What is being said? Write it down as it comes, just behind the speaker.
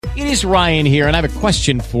It is Ryan here, and I have a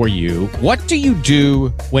question for you. What do you do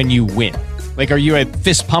when you win? Like, are you a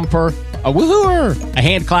fist pumper, a woohooer, a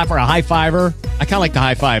hand clapper, a high fiver? I kind of like the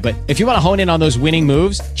high five, but if you want to hone in on those winning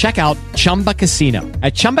moves, check out Chumba Casino.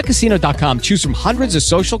 At ChumbaCasino.com, choose from hundreds of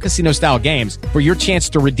social casino-style games for your chance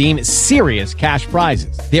to redeem serious cash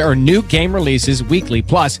prizes. There are new game releases weekly,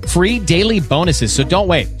 plus free daily bonuses. So don't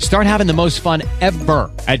wait. Start having the most fun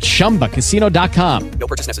ever at ChumbaCasino.com. No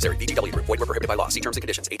purchase necessary. VGW Group. Void where prohibited by law. See terms and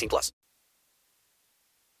conditions. 18+. What's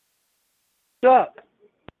up?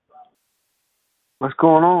 What's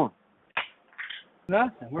going on?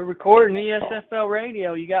 Nothing. We're recording eSFL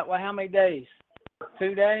radio. You got, how many days?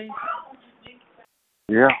 2 days?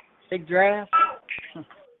 Yeah. Big draft?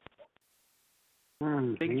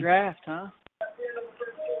 Mm-hmm. Big draft, huh?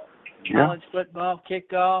 Yeah. College football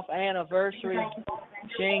kickoff, anniversary,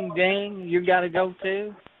 shing ding. You got to go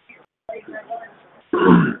too?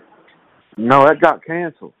 No, that got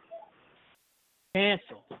canceled.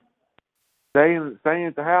 Cancel. Staying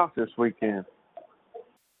at the house this weekend.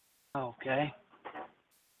 Okay.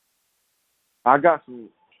 I got some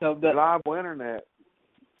So reliable internet.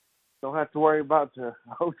 Don't have to worry about the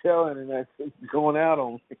hotel internet going out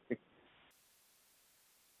on me.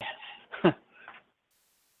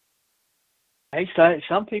 Hey,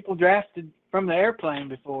 some people drafted from the airplane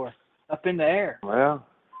before, up in the air. Well,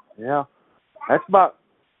 yeah. That's about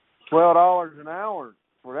 $12 an hour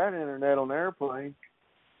for that internet on the airplane.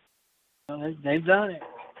 Well, they've done it.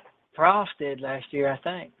 Frost did last year, I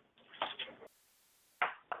think.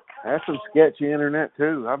 That's some sketchy internet,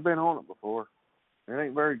 too. I've been on it before. It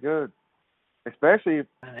ain't very good. Especially if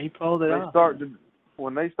He pulled it they off.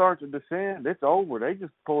 when they start to descend, it's over. They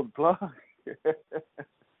just pull the plug.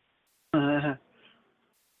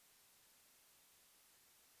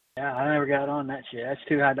 Yeah, I never got on that shit. That's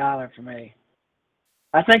too high dollar for me.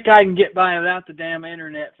 I think I can get by without the damn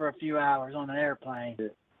internet for a few hours on an airplane.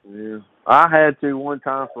 Yeah. I had to one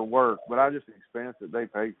time for work, but I just expense it. They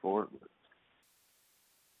paid for it.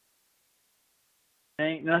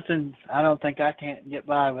 Ain't nothing. I don't think I can't get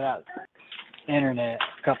by without internet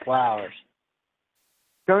a couple hours.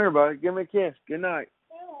 Come here, buddy. Give me a kiss. Good night.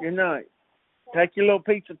 Good night. Take your little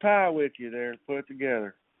pizza pie with you there and put it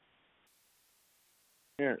together.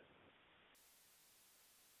 Here.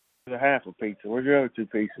 There's a half a pizza. Where's your other 2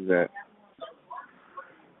 pieces at?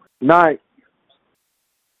 Night.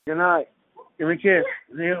 Good night. Give me a kiss.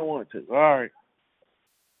 You don't want to. All right.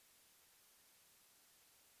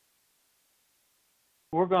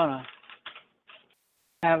 We're gonna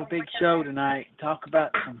have a big show tonight. Talk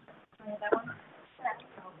about some.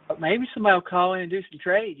 Maybe somebody will call in and do some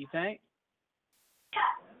trade. You think?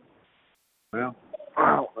 Well,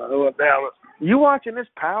 I don't know about it. You watching this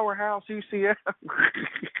Powerhouse UCF?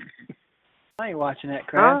 I ain't watching that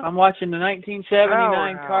crap. Huh? I'm watching the 1979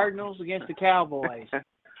 Powerhouse. Cardinals against the Cowboys.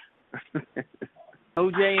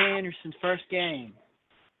 O.J. Anderson's first game.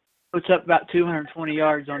 Puts up about 220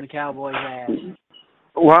 yards on the Cowboys' ass.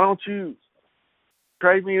 Why don't you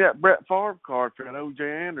trade me that Brett Favre card for that O.J.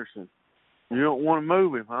 Anderson? You don't want to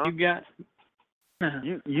move him, huh? You got.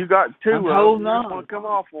 You got 2 I'm of them. holding You on. just want to come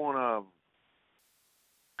off one of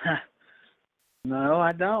them. No,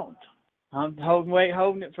 I don't. I'm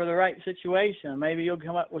holding it for the right situation. Maybe you'll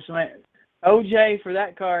come up with some. OJ for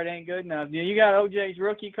that card ain't good enough. You got OJ's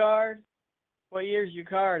rookie card? What year's your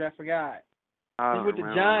card? I forgot. It's with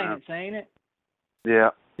the Giants, ain't it? Yeah.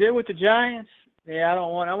 Is it with the Giants? Yeah, I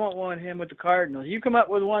want one of him with the Cardinals. You come up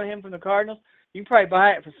with one of him from the Cardinals, you can probably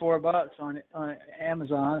buy it for $4 on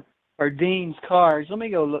Amazon or Dean's Cards. Let me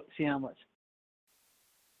go look, see how much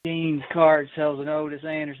Dean's Card sells an Otis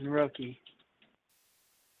Anderson rookie.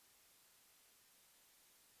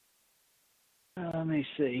 Let me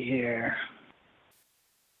see here.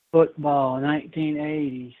 Football,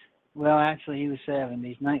 1980s. Well, actually, he was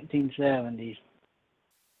 70s, 1970s.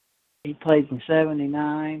 He played from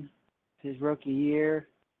 79, his rookie year.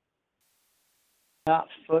 Top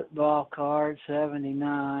football card,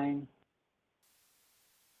 79.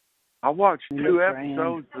 I watched 2 Look,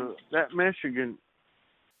 episodes of that Michigan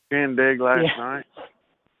shindig last night.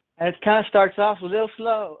 And it kind of starts off a little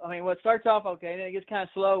slow. I mean, well, it starts off okay, then it gets kind of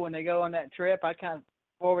slow when they go on that trip. I kind of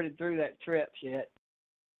forwarded through that trip shit.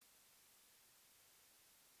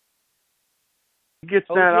 He gets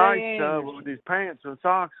that O.J. ice tub Anderson. with his pants and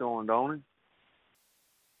socks on, don't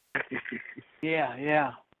he?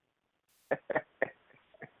 Yeah.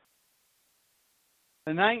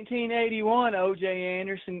 The 1981 O.J.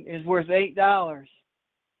 Anderson is worth $8.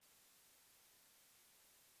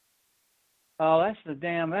 Oh, that's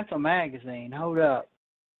a magazine. Hold up.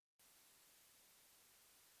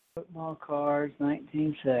 Football cards,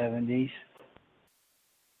 1970s.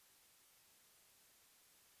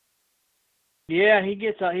 Yeah, he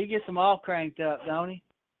gets them all cranked up, don't he?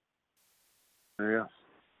 Yeah.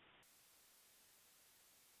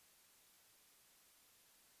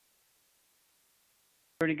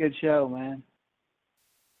 Pretty good show, man.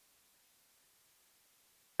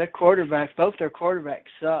 Both their quarterbacks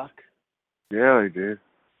suck. Yeah, they did.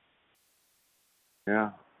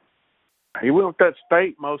 Yeah. He went with that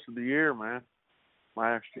state most of the year, man.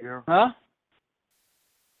 Last year. Huh?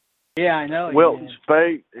 Yeah, I know. Wilton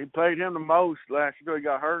Spate, he played him the most last year. He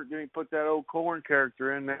got hurt. Then he put that old Corn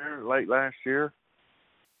character in there late last year.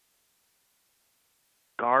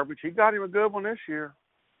 Garbage. He got him a good one this year.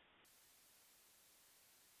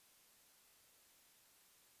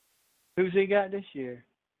 Who's he got this year?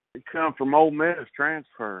 He come from Ole Miss,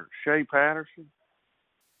 transfer. Shea Patterson.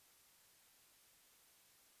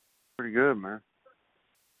 Pretty good, man.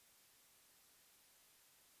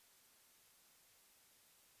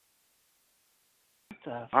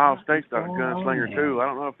 Ohio State's got a gunslinger, too. I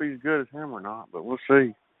don't know if he's as good as him or not, but we'll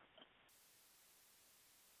see.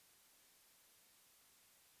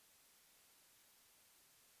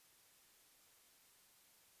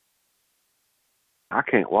 I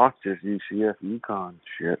can't watch this UCF UConn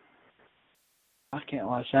shit. I can't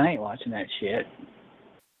watch. I ain't watching that shit.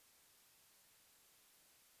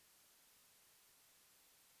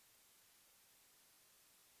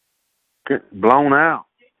 Get blown out.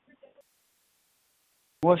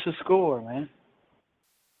 What's the score, man?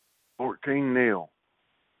 14-0.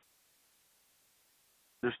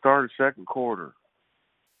 Just started second quarter.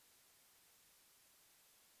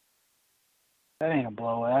 That ain't a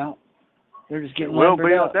blowout. They're just getting It will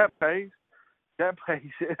lumbered be up. at that pace. That pace,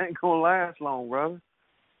 it ain't going to last long, brother.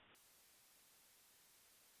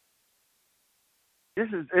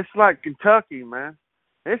 It's like Kentucky, man.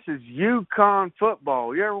 This is UConn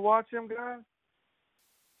football. You ever watch them guys?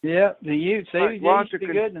 Yeah, the Utes. They used to be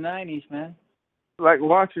good in the 90s, man. Like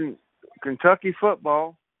watching Kentucky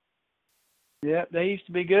football. Yep, they used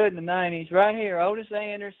to be good in the 90s. Right here, Otis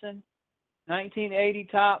Anderson, 1980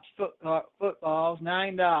 Topps footballs,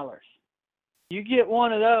 $9. You get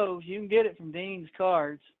one of those, you can get it from Dean's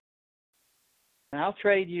Cards. And I'll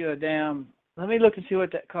trade you a damn... Let me look and see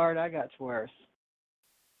what that card I got's worth.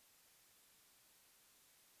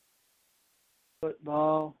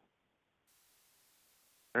 Football.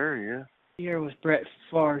 There he is. Year was Brett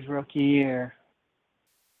Favre's rookie year.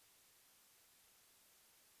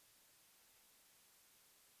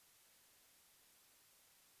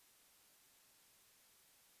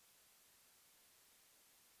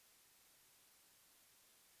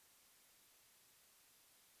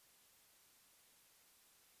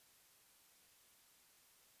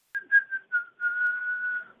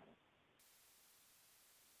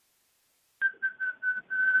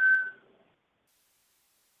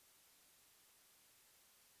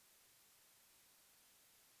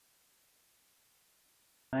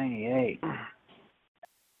 '98.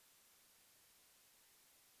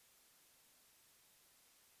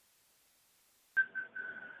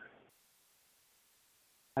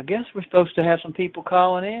 I guess we're supposed to have some people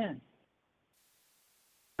calling in.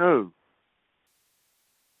 Who?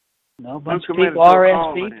 No, a bunch of committed people to a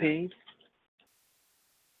call, RSVP'd.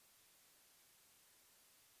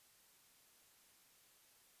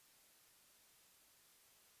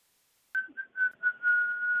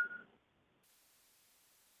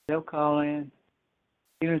 They'll call in.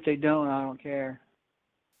 Even if they don't, I don't care.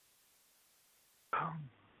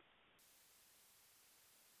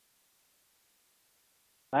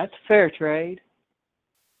 That's a fair trade.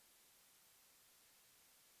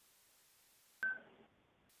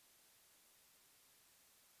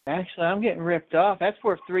 Actually, I'm getting ripped off. That's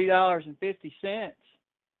worth $3.50.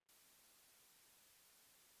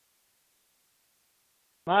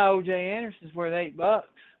 My O.J. Anderson's worth $8.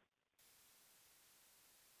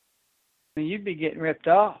 I mean, you'd be getting ripped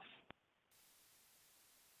off.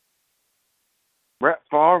 Brett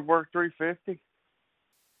Favre worth $3.50.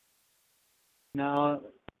 No,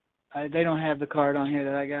 they don't have the card on here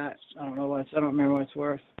that I got. I don't remember what it's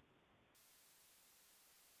worth.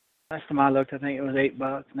 Last time I looked, I think it was $8,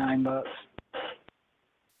 $9.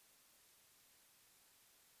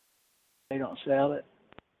 They don't sell it.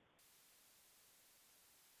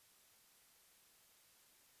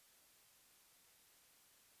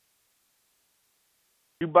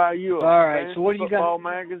 You buy you a All right, so what do you football got?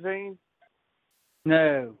 magazine?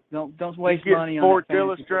 No, don't waste You get money on Sports that fantasy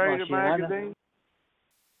Illustrated football shit. magazine?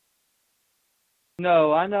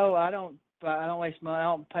 No, I know. I don't waste money. I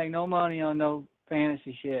don't pay no money on no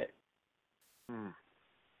fantasy shit.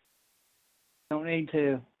 Don't need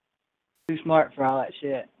to. Too smart for all that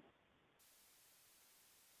shit.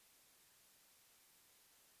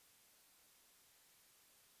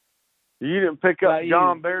 You didn't pick up About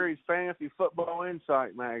John you? Barry's Fantasy Football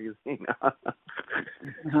Insight magazine.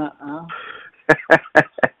 Uh-uh.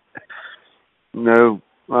 No,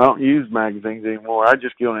 I don't use magazines anymore. I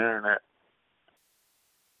just get on the internet.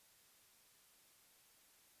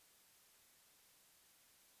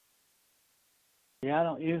 Yeah, I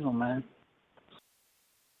don't use them, man.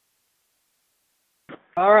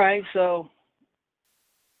 All right, so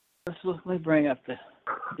let me bring up the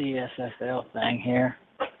eSFL thing here.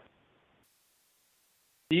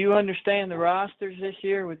 Do you understand the rosters this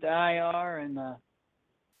year with the IR and the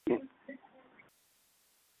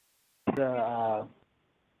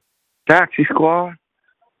Taxi Squad?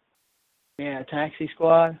 taxi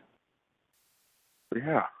squad?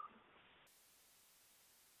 Yeah.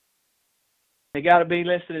 They got to be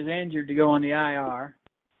listed as injured to go on the IR.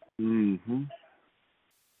 Mm-hmm.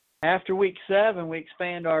 After week 7, we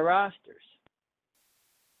expand our rosters.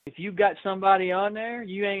 If you've got somebody on there,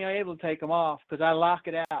 you ain't able to take them off because I lock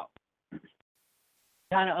it out.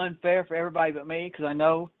 Kind of unfair for everybody but me because I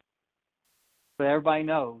know, but everybody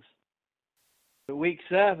knows. But week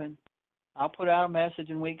 7, I'll put out a message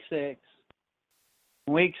in week 6.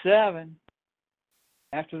 In week 7,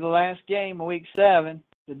 after the last game of week 7,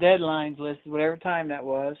 the deadline's listed, whatever time that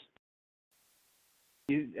was.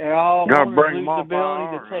 All Gotta owners bring lose them the off ability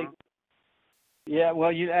IR, to take. Yeah,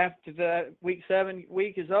 well, you after the week 7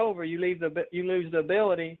 week is over, you lose the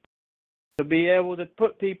ability to be able to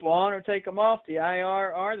put people on or take them off the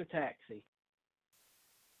IR or the taxi.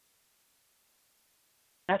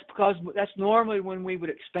 That's because that's normally when we would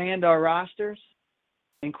expand our rosters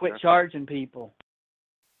and quit charging people,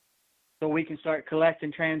 so we can start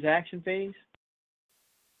collecting transaction fees.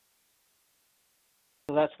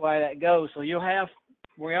 So that's why that goes. So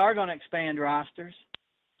we are going to expand rosters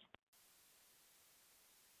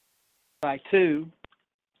by 2,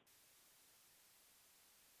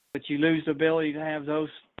 but you lose the ability to have those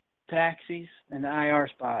taxis and the IR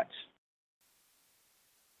spots.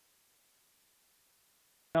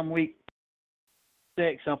 Come week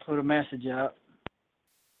 6, I'll put a message up.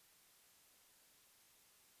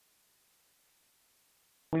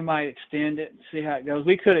 We might extend it, see how it goes.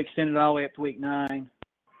 We could extend it all the way up to week 9.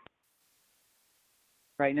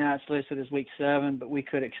 Right now it's listed as week 7, but we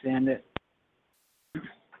could extend it,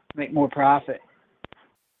 make more profit.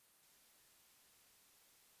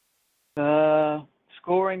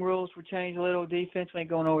 Scoring rules were changed a little. Defense, we ain't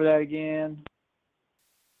going over that again.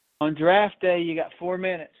 On draft day, you got 4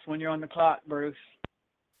 minutes when you're on the clock, Bruce.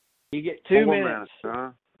 You get 2 4 minutes. minutes,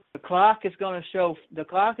 huh? The clock is going to show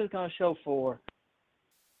 4.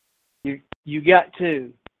 You got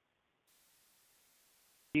 2.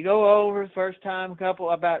 You go over the first time,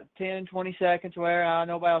 about 10, 20 seconds, where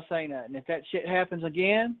nobody will say nothing. If that shit happens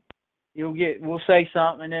again, we'll say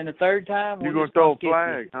something, and then the third time You're we'll gonna throw a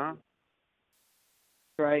flag, huh?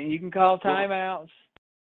 Right, and you can call timeouts.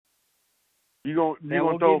 You gonna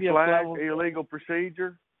we'll throw a give you flag? a Illegal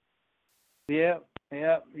procedure? Yep.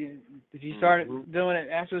 If you start doing it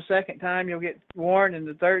after the second time, you'll get warned, and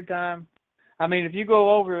the third time, if you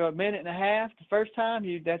go over a minute and a half the first time,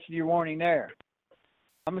 that's your warning there.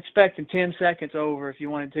 I'm expecting 10 seconds over if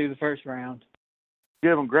you wanted to the first round.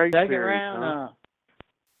 Give them grace Second period, round,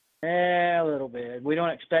 huh? a little bit. We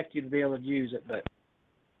don't expect you to be able to use it, but.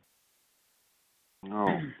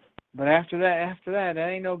 No. But after that, we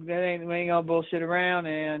ain't gonna bullshit around,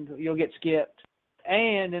 and you'll get skipped.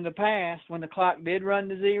 And in the past, when the clock did run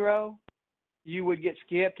to 0, you would get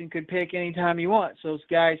skipped and could pick any time you want. So those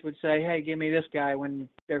guys would say, "Hey, give me this guy," when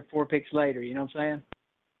they're 4 picks later. You know what I'm saying?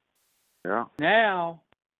 Yeah. Now,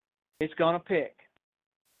 it's gonna pick.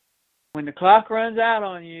 When the clock runs out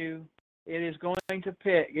on you, it is going to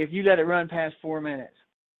pick. If you let it run past 4 minutes,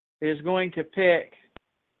 it is going to pick.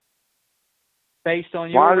 Based on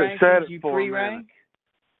your rankings, you pre-rank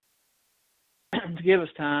to give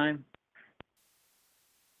us time.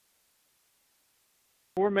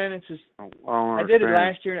 4 minutes is. I did it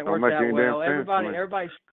last year and it worked out well. Everybody's.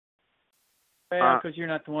 Well, because you're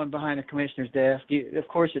not the one behind the commissioner's desk. Of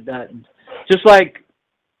course it doesn't. Just like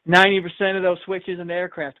 90% of those switches in the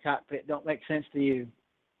aircraft cockpit don't make sense to you.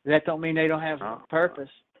 That don't mean they don't have purpose.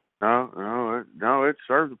 No, it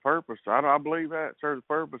serves a purpose. I believe that it serves a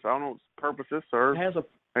purpose. I don't know what purpose this serves.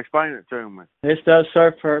 Explain it to me. This does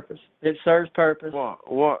serve purpose. It serves purpose.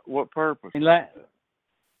 What purpose? I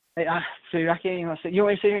can't even say. You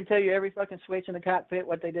want me to sit here and tell you every fucking switch in the cockpit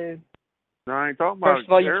what they do? No, I ain't talking about First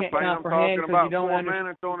of all, you airplane. can't comprehend because you don't 4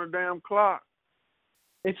 minutes on a damn clock.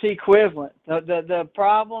 It's equivalent. The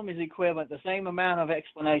problem is equivalent. The same amount of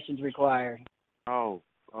explanations required. Oh.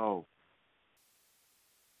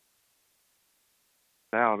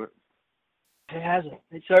 Doubt it.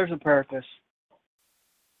 It serves a purpose.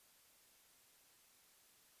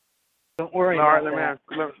 Don't worry All right, about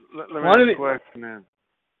that. let me ask a question then.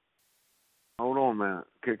 Hold on a minute.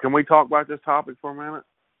 Can we talk about this topic for a minute?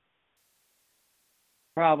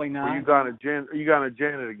 Probably not. Or you got an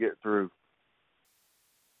agenda to get through?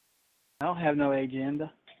 I don't have no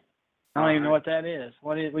agenda. I don't even know what that is.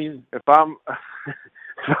 What is we? If I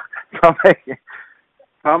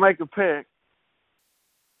make a pick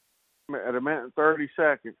at a minute and 30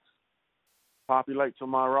 seconds, populates on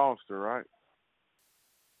my roster, right?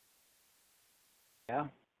 Yeah.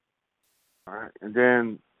 All right, and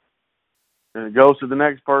then it goes to the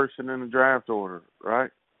next person in the draft order,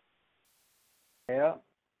 right? Yeah.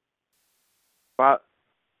 If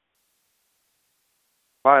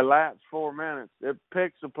I lapse 4 minutes, it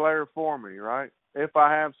picks a player for me, right? If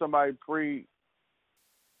I have somebody predetermined.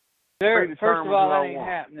 First of all, that ain't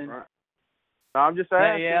happening. Right? No, I'm just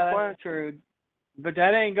asking. Yeah, that's true. But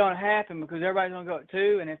that ain't going to happen because everybody's going to go at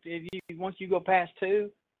 2, and if you once you go past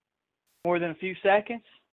 2, more than a few seconds,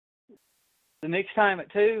 the next time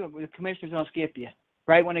at 2, the commissioner's going to skip you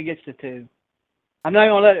right when it gets to 2. I'm not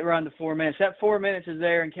going to let it run to 4 minutes. That 4 minutes is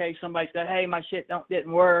there in case somebody said, hey, my shit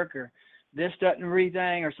didn't work, or this doesn't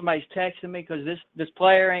everything, or somebody's texting me because this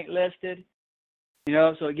player ain't listed. You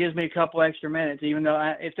know, so it gives me a couple extra minutes, even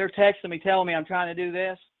though if they're texting me telling me I'm trying to do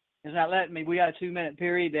this, it's not letting me. We got a 2-minute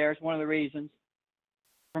period there. It's one of the reasons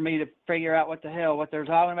for me to figure out what they're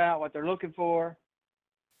talking about, what they're looking for,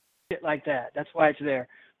 shit like that. That's why it's there.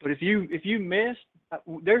 But if you miss,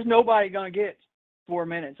 there's nobody going to get 4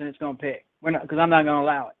 minutes and it's going to pick. We're not, because I'm not going to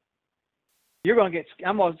allow it.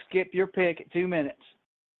 I'm going to skip your pick at 2 minutes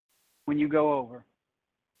when you go over.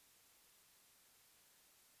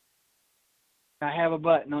 I have a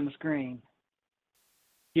button on the screen.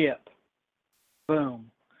 Skip. Boom.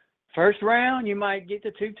 First round, you might get to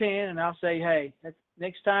 210, and I'll say, hey,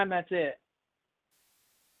 next time, that's it.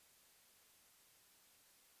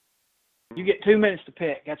 You get 2 minutes to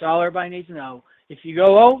pick. That's all everybody needs to know. If you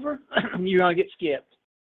go over, you're going to get skipped.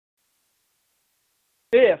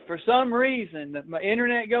 If, for some reason, my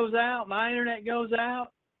internet goes out,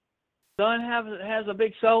 sun has a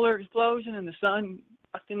big solar explosion, and the sun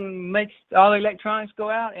fucking makes all the electronics go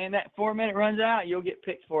out, and that 4 minute runs out, you'll get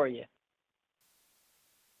picked for you.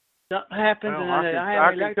 Something happens, and I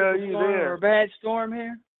have an electrical storm or a bad storm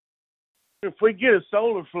here. If we get a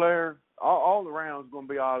solar flare, all the rounds are going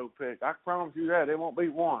to be auto-picked. I promise you that. There won't be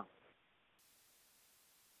one.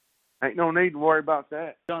 Ain't no need to worry about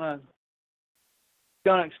that. It's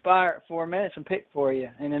gonna expire at 4 minutes and pick for you,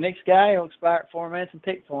 and the next guy will expire at 4 minutes and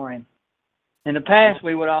pick for him. In the past,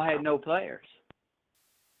 we would all had no players.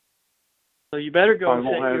 So you better go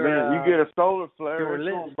set your... You get a solar flare, it's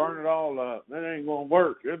going to burn it all up. That ain't going to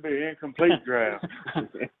work. It'll be an incomplete draft.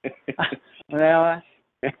 Well,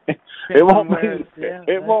 it won't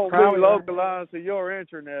be localized to your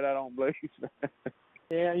internet, I don't believe.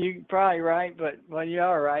 Yeah, you're probably right, but you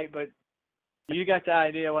are right, but you got the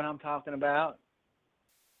idea what I'm talking about.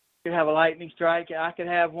 You could have a lightning strike. I could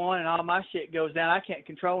have one, and all my shit goes down. I can't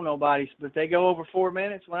control nobody, but if they go over 4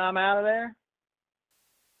 minutes when I'm out of there,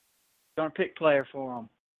 I'm going to pick player for them.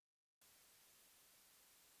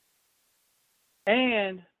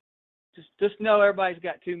 And just know everybody's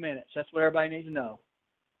got 2 minutes. That's what everybody needs to know.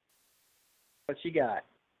 What you got.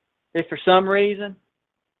 If for some reason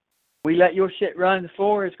we let your shit run to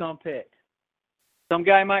 4, it's going to pick. Some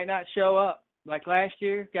guy might not show up. Like last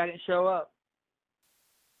year, guy didn't show up.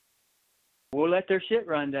 We'll let their shit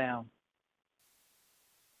run down.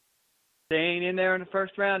 They ain't in there in the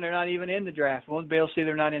first round. They're not even in the draft. We'll be able to see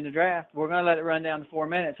they're not in the draft. We're going to let it run down to 4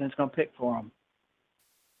 minutes, and it's going to pick for them.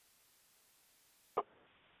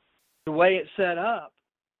 The way it's set up,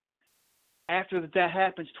 after that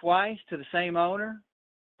happens twice to the same owner,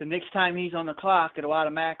 the next time he's on the clock, it'll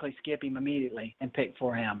automatically skip him immediately and pick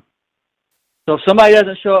for him. So if somebody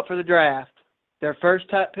doesn't show up for the draft, their first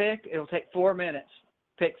pick, it'll take 4 minutes,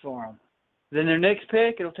 pick for them. Then their next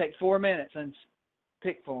pick, it'll take 4 minutes and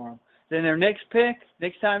pick for them. Then their next pick,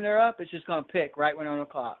 next time they're up, it's just going to pick right when on the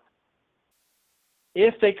clock.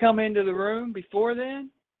 If they come into the room before then,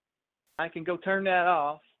 I can go turn that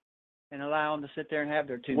off and allow them to sit there and have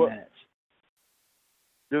their 2 minutes.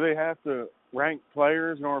 Do they have to rank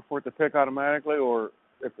players in order for it to pick automatically, or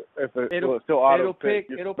if it'll still auto pick?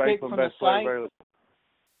 It'll pick from the site.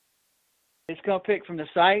 It's going to pick from the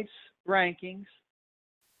site's rankings.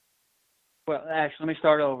 Well, actually, let me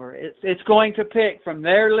start over. It's going to pick from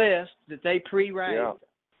their list that they pre-ranked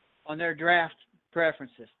on their draft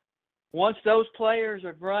preferences. Once those players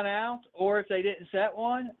have run out, or if they didn't set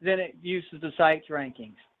one, then it uses the site's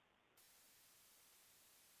rankings.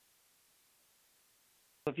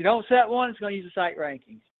 If you don't set one, it's going to use the site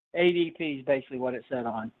rankings. ADP is basically what it's set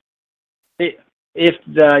on. If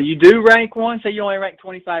you do rank one, say you only rank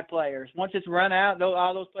 25 players, once it's run out,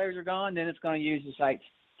 all those players are gone, then it's going to use the site's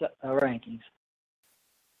rankings.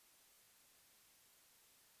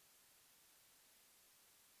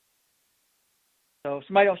 So if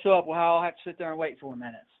somebody don't show up, well, I'll have to sit there and wait 4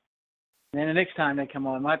 minutes. And then the next time they come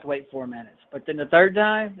on, I have to wait 4 minutes. But then the third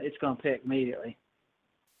time, it's going to pick immediately.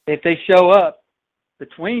 If they show up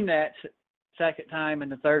between that second time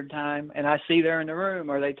and the third time, and I see they're in the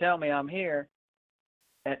room, or they tell me I'm here,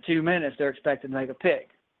 at 2 minutes, they're expected to make a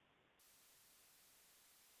pick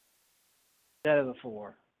instead of the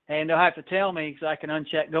 4. And they'll have to tell me so I can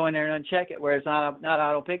go in there and uncheck it, where it's not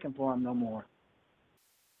auto picking for them no more.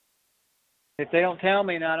 If they don't tell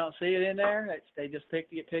me and I don't see it in there, they just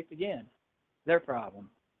get picked again. Their problem.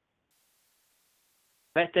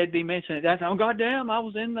 Bet they'd be mentioning that. Oh, goddamn, I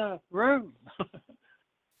was in the room.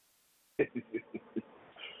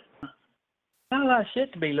 Not a lot of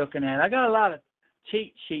shit to be looking at. I got a lot of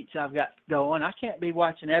cheat sheets I've got going. I can't be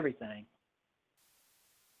watching everything.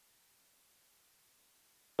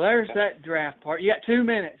 So there's that draft part. You got 2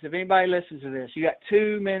 minutes. If anybody listens to this, you got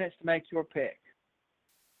 2 minutes to make your pick.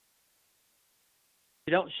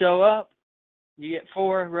 If you don't show up, you get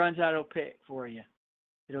 4 runs out of pick for you.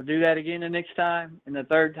 It'll do that again the next time, and the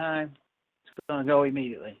third time, it's going to go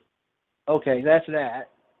immediately. Okay, that's that.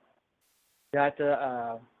 Got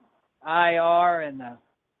the IR and the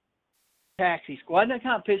taxi squad. That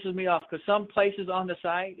kind of pisses me off because some places on the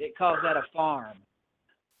site, it calls that a farm.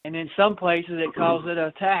 And in some places, it calls it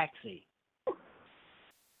a taxi.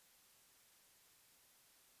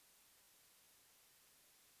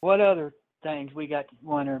 What other things we got to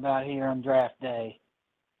wonder about here on draft day?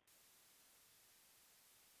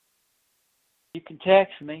 You can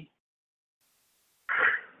text me,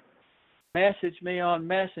 message me on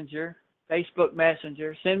Messenger, Facebook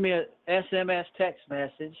Messenger, send me a SMS text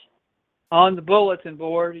message. On the bulletin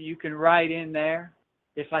board, you can write in there.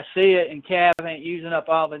 If I see it and Cav ain't using up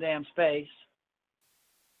all the damn space.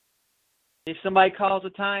 If somebody calls a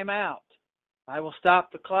timeout, I will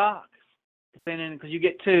stop the clock. Depending, because you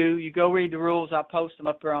get 2, you go read the rules. I'll post them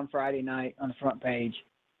up there on Friday night on the front page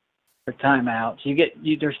for timeouts.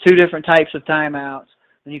 There's 2 different types of timeouts.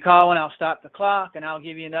 When you call one, I'll stop the clock and I'll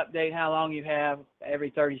give you an update how long you have every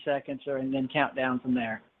 30 seconds, and then count down from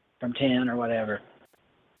there, from 10 or whatever.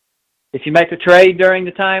 If you make a trade during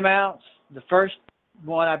the timeouts, the first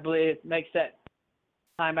one I believe makes that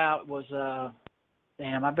timeout was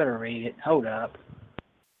damn, I better read it. Hold up.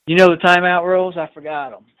 You know the timeout rules? I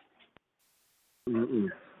forgot them. Mm-mm.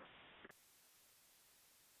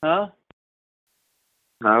 Huh?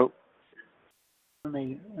 No. Let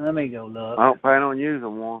me go look. I don't plan on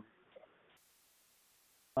using one.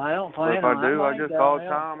 I don't But plan if on. I do, I just call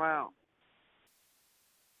time out.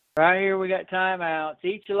 Right here we got timeouts.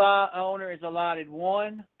 Each owner is allotted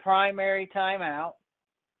 1 primary timeout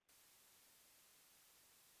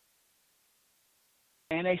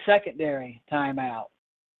and a secondary timeout.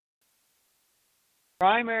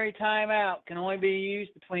 Primary timeout can only be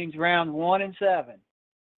used between rounds 1 and 7.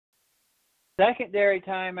 Secondary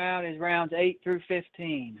timeout is rounds 8 through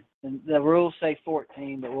 15. And the rules say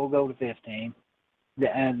 14, but we'll go to 15.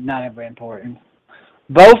 And not very important.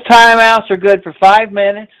 Both timeouts are good for 5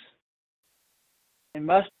 minutes and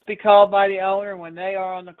must be called by the owner when they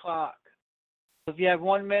are on the clock. So if you have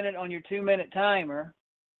 1 minute on your 2-minute timer,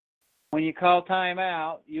 when you call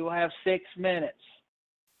timeout, you will have 6 minutes.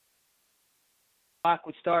 The clock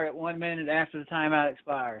would start at 1 minute after the timeout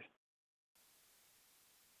expires.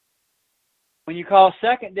 When you call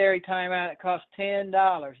secondary timeout, it costs $10.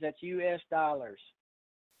 That's US dollars.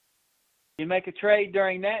 You make a trade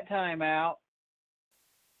during that timeout.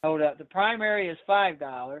 Hold up. The primary is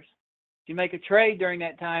 $5. If you make a trade during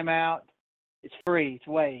that timeout, it's free. It's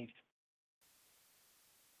waived.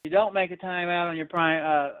 If you don't make a timeout on your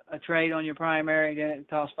a trade on your primary, then it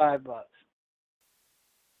costs $5.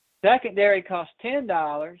 Secondary costs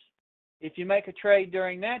 $10. If you make a trade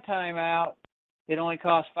during that timeout, it only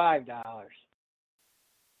costs $5.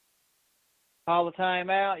 Call the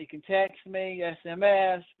timeout. You can text me,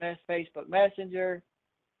 SMS, Facebook Messenger,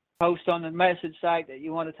 post on the message site that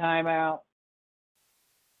you want a timeout.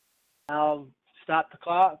 I'll stop the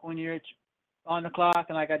clock when you're on the clock,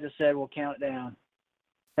 and like I just said, we'll count it down.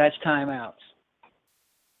 That's timeouts.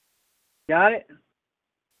 Got it?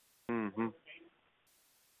 Mm-hmm.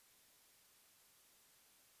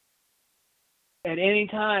 At any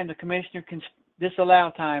time, the commissioner can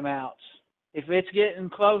disallow timeouts. If it's getting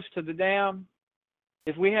close to the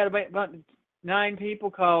if we had about 9 people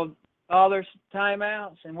called all their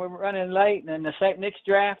timeouts, and we're running late, and then the next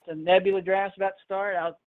draft, the Nebula draft's about to start,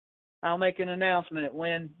 I'll make an announcement at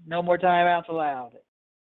when no more timeouts allowed.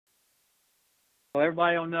 So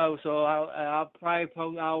everybody will know. So I'll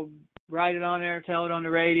probably I'll write it on there, tell it on the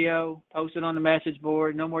radio, post it on the message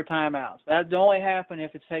board. No more timeouts. That'll only happen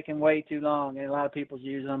if it's taking way too long, and a lot of people's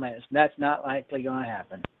using them. That's not likely going to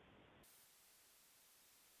happen.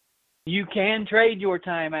 You can trade your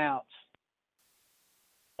timeouts.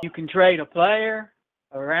 You can trade a player,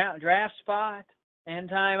 a draft spot, and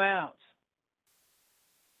timeouts.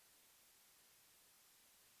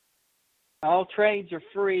 All trades are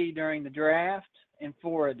free during the draft and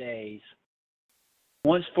 4 days.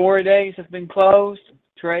 Once 4 days have been closed,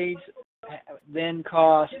 trades then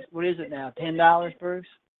cost, what is it now, $10, Bruce?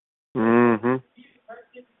 Mm-hmm.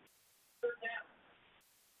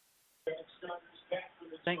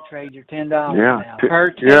 I think trades are $10 now per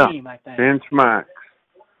team, I think. 10 smacks.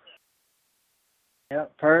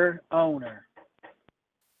 Yep, per owner.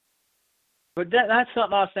 But that's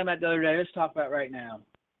something I was saying about the other day. Let's talk about right now.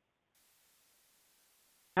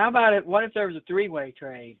 How about it? What if there was a three-way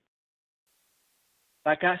trade?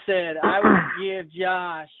 Like I said, I would give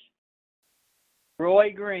Josh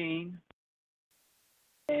Roy Green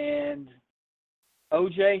and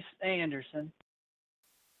O.J. Anderson.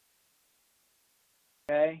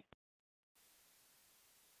 Okay?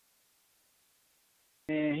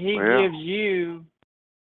 And he gives you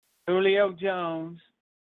Julio Jones.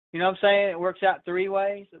 You know what I'm saying? It works out three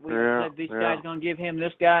ways. We said these guys are going to give him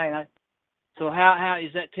this guy. And so how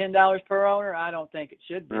is that $10 per owner? I don't think it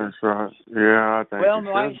should be. That's right. Yeah, I think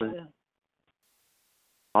it should be.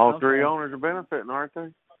 All three owners are benefiting, aren't they?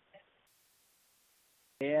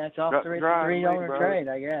 Yeah, it's all three owner trade,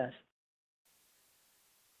 I guess.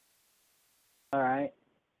 All right.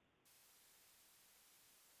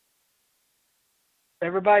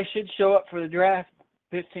 Everybody should show up for the draft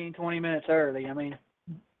 15, 20 minutes early. I mean,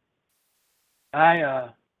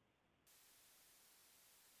 I'll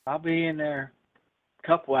be in there a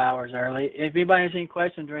couple hours early. If anybody has any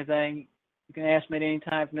questions or anything, you can ask me at any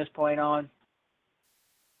time from this point on.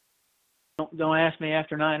 Don't ask me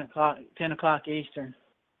after 9 o'clock, 10 o'clock Eastern.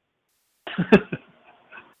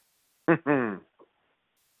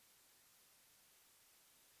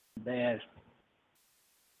 Bad.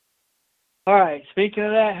 All right. Speaking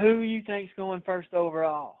of that, who do you think's going first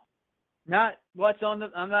overall? Not what's on the.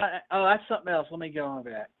 I'm not. Oh, that's something else. Let me go on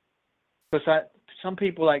that. Because some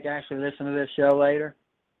people like to actually listen to this show later.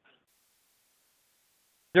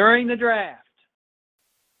 During the draft,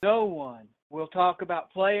 no one will talk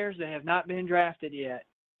about players that have not been drafted yet.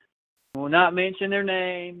 Will not mention their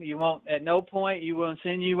name. You won't. At no point you will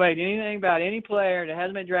insinuate anything about any player that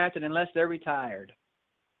hasn't been drafted unless they're retired.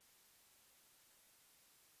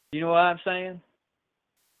 You know what I'm saying?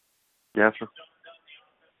 Yes, sir.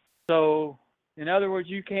 So, in other words,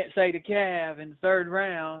 you can't say to Cav in the third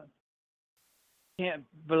round, can't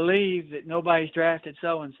believe that nobody's drafted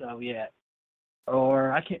so and so yet,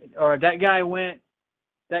 or that guy went.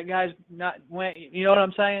 That guy's not went. You know what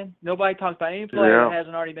I'm saying? Nobody talks about any player that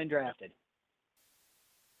hasn't already been drafted.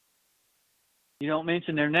 You don't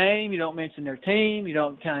mention their name. You don't mention their team. You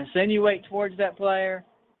don't kind of insinuate towards that player.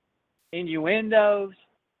 Innuendos.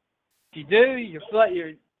 If you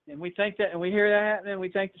do, and we think that, and we hear that happening, we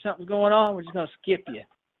think that something's going on, we're just going to skip you.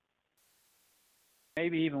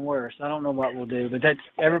 Maybe even worse. I don't know what we'll do, but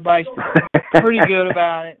everybody's pretty good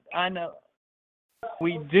about it. I know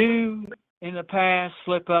we do in the past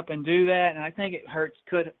slip up and do that, and I think it hurts.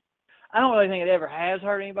 I don't really think it ever has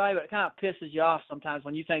hurt anybody, but it kind of pisses you off sometimes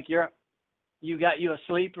when you think you got a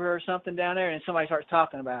sleeper or something down there, and somebody starts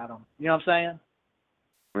talking about them. You know what I'm saying?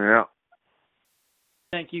 Yeah.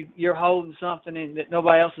 Think you're holding something that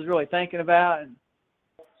nobody else is really thinking about, and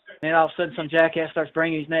then all of a sudden some jackass starts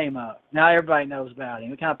bringing his name up. Now everybody knows about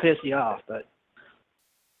him. It kind of pisses you off, but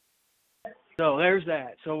so there's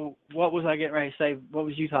that. So what was I getting ready to say? What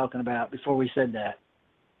was you talking about before we said that?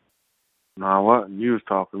 No, what you was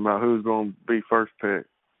talking about? Who's going to be first pick?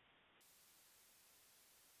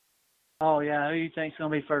 Oh yeah, who you think's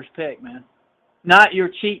going to be first pick, man? Not your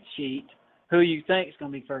cheat sheet. Who you think is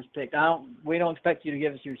going to be first pick? We don't expect you to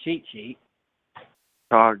give us your cheat sheet.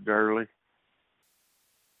 Todd Gurley.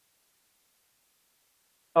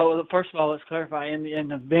 Oh, first of all, let's clarify in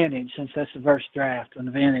the vintage, since that's the first draft. In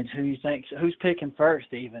the vintage, who's picking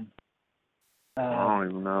first even? I don't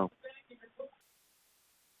even know.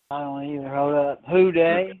 I don't either. Hold up. Who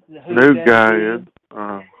day? New guy is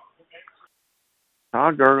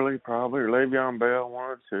Todd Gurley probably, or Le'Veon Bell, one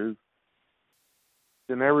or two.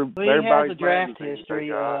 And he has a draft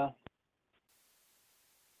history.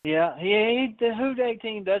 Yeah, the Houday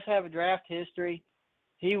team does have a draft history.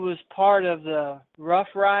 He was part of the Rough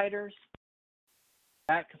Riders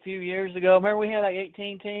back a few years ago. Remember we had like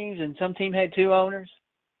 18 teams and some team had 2 owners?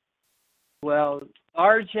 Well,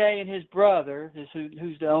 RJ and his brother,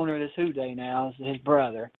 who's the owner of this Houday now, is his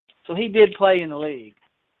brother. So he did play in the league.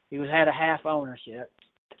 He had a half ownership.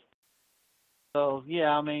 So,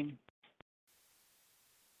 yeah, I mean,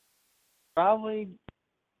 probably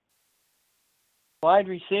wide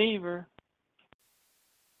receiver,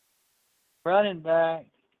 running back.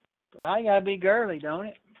 I gotta be Gurley, don't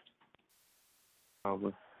it?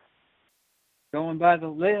 Probably. Going by the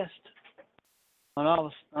list on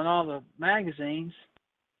all the magazines.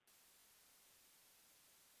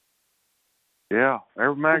 Yeah,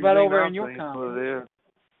 every magazine. What about over I've in your seen conference? put it is.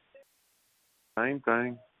 Same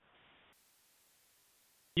thing.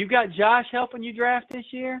 You got Josh helping you draft this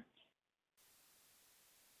year?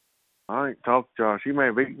 I ain't talked to Josh. He may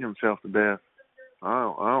have eaten himself to death.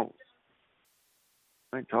 I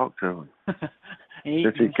ain't talked to him.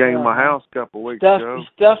 Since he came to my house a couple of weeks ago. He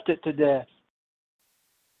stuffed it to death.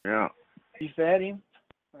 Yeah. You fed him?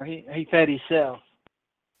 Or he fed himself?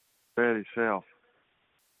 Fed himself.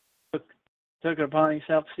 Took it upon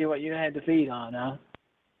himself to see what you had to feed on, huh?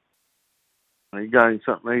 He got him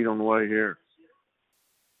something to eat on the way here.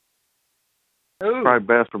 Ooh, probably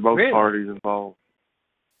best for both really? parties involved.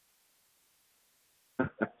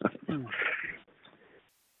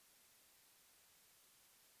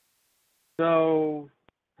 So,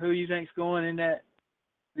 who you think's going in that?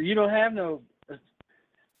 You don't have no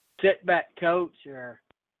sit-back coach or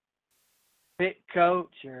pick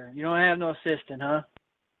coach, or you don't have no assistant, huh?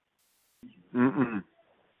 Mm-mm.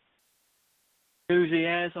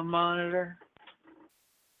 Enthusiasm monitor.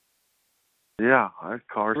 Yeah, that's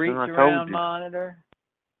Carson. Reach I told around you. monitor.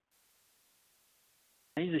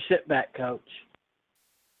 He's a sit-back coach.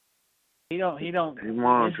 He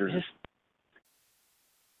monitors.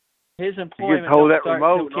 His employment don't start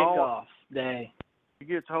until kickoff day. He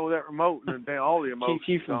gets hold of that remote and then all the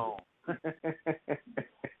emotions gone.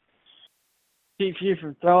 Keeps you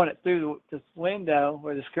from throwing it through the window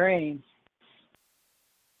or the screen.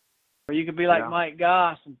 Or you could be like Mike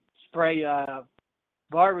Goss and spray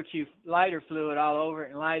barbecue lighter fluid all over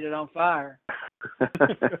it and light it on fire.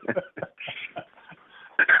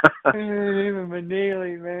 Even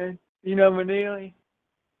Manili, man. You know Manili?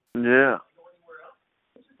 Yeah.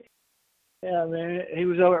 Yeah, man. He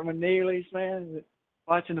was over at Manili's, man,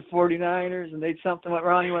 watching the 49ers, and something went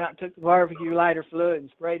wrong. He went out and took the barbecue lighter fluid and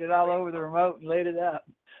sprayed it all over the remote and lit it up.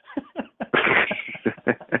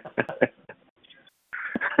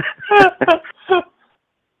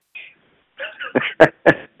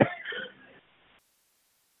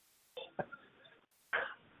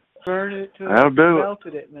 Burned it till it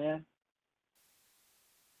melted it, man.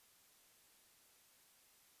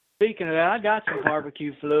 Speaking of that, I got some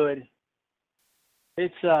barbecue fluid.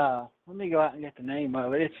 It's let me go out and get the name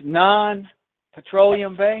of it. It's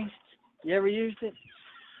non-petroleum based. You ever used it?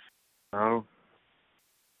 No.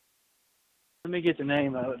 Let me get the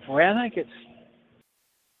name of it for you. I think it's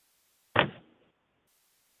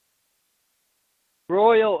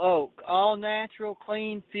Royal Oak, all natural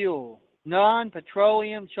clean fuel,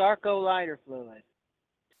 non-petroleum charcoal lighter fluid.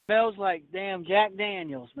 Smells like damn Jack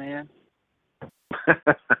Daniels, man.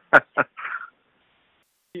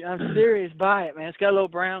 I'm serious. Buy it, man. It's got a little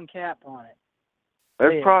brown cap on it.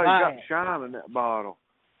 It's probably got shine in that bottle.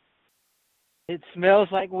 It smells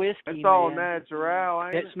like whiskey, It's all man. natural,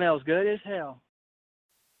 ain't it? It smells good as hell.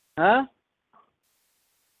 Huh?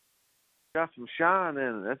 Got some shine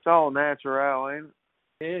in it. That's all natural, ain't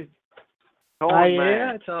it?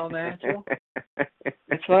 Yeah, it's all natural.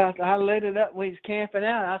 That's why I lit it up when he was camping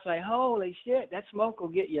out. I was like, holy shit, that smoke will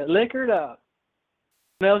get you liquored up.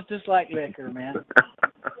 Smells just like liquor, man.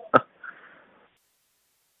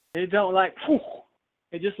 It don't like, whew,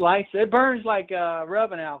 it just lights, it burns like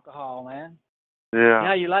rubbing alcohol, man. Yeah.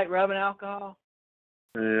 Now you like rubbing alcohol?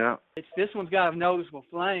 Yeah. This one's got a noticeable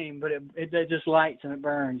flame, but it just lights and it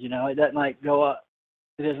burns, you know. It doesn't like go up.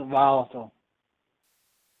 It isn't volatile.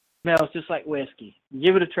 Smells just like whiskey.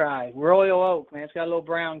 Give it a try. Royal Oak, man. It's got a little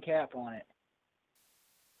brown cap on it.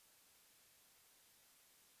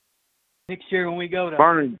 Next year when we go to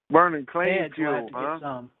burning clean fuel, we'll have to huh? get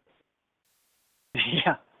some.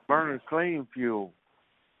 Yeah. Burning clean fuel.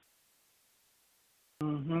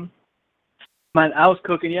 Mhm. I was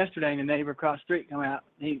cooking yesterday, and the neighbor across the street come out.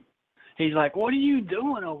 He's like, "What are you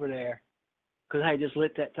doing over there?" Because I just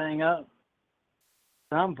lit that thing up.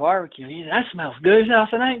 So I'm barbecuing. He said, "That smells good." I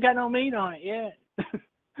said, "I ain't got no meat on it yet."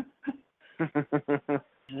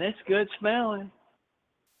 And it's good smelling.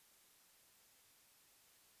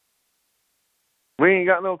 We ain't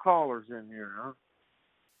got no callers in here, huh?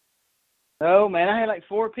 No, man, I had like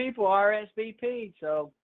 4 people RSVP,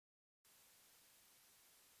 so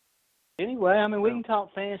anyway, I mean, we can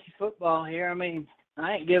talk fantasy football here. I mean,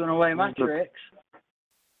 I ain't giving away my tricks.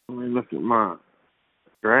 Let me look at my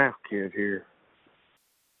draft kit here.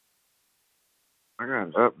 I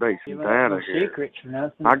got to update some data no here. Secrets or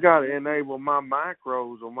nothing. I got to enable my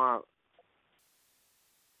macros on my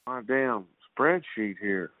damn spreadsheet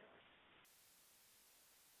here.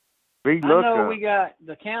 I know we got,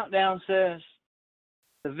 the countdown says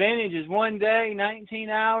the vintage is 1 day, 19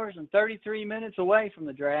 hours, and 33 minutes away from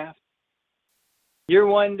the draft. You're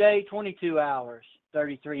 1 day, 22 hours,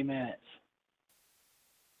 33 minutes.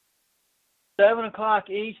 7 o'clock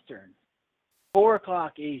Eastern, 4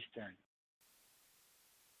 o'clock Eastern.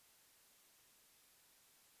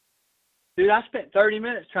 Dude, I spent 30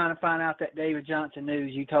 minutes trying to find out that David Johnson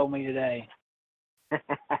news you told me today.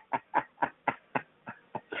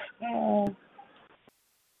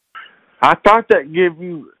 I thought that give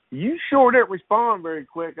you sure didn't respond very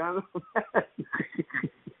quick. I know that.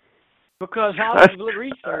 Because I was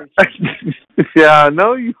researching. Yeah, I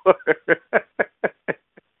know you were.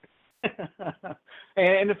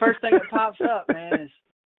 And the first thing that pops up, man, is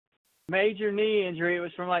major knee injury. It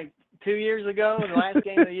was from like 2 years ago, the last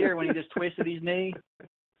game of the year when he just twisted his knee.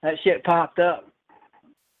 That shit popped up.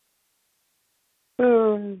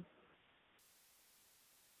 Mm-hmm.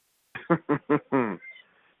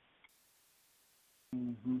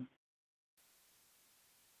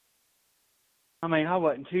 I mean, I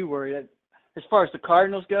wasn't too worried. As far as the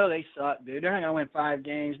Cardinals go, they suck, dude. They're not gonna win 5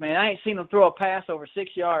 games, man. I ain't seen them throw a pass over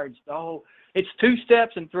 6 yards. It's 2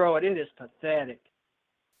 steps and throw it. It is pathetic.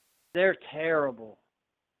 They're terrible.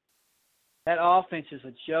 That offense is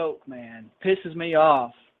a joke, man. Pisses me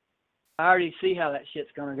off. I already see how that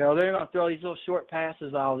shit's gonna go. They're gonna throw these little short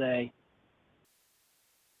passes all day.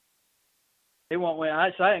 They won't win.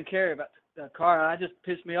 So I didn't care about the car. I just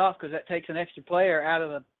pissed me off because that takes an extra player out of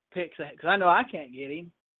the picks. Because I know I can't get him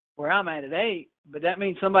where I'm at 8, but that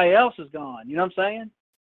means somebody else is gone. You know what I'm saying?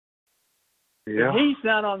 Yeah. If he's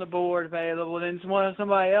not on the board available, then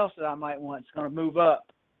somebody else that I might want is going to move up.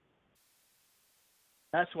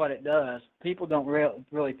 That's what it does. People don't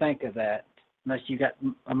really think of that unless you got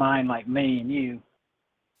a mind like me and you.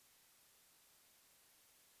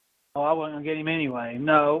 Oh, I wasn't going to get him anyway.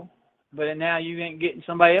 No. But now you ain't getting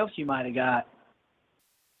somebody else you might have got.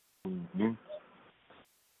 Mm-hmm.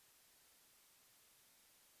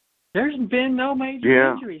 There's been no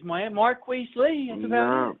major injuries, man. Marquise Lee, that's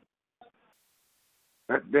about it.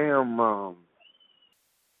 That damn, I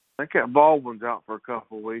think that Baldwin's out for a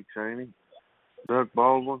couple of weeks, ain't he? Doug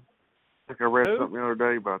Baldwin. I think I read something the other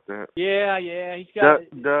day about that. Yeah, he's got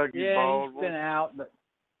Dougie Baldwin. He's been out, but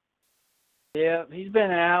he's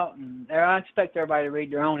been out, and I expect everybody to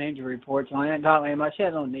read their own injury reports. I ain't talking much. He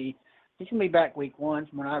has no knee. He's gonna be back week 1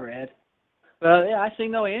 from what I read. But I see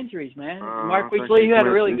no injuries, man. Marquise Lee had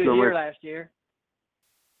a really good year last year.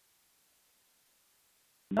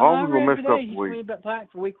 Baldwin's gonna miss a couple weeks. He's gonna be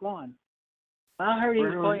back for week 1. I heard he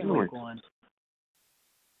was playing week 1.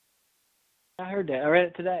 I heard that. I read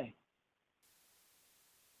it today.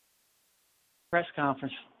 Press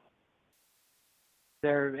conference.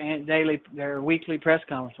 Their weekly press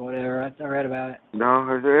conference or whatever. I read about it.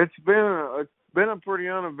 No, it's been a pretty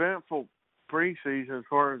uneventful preseason as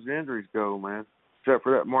far as injuries go, man. Except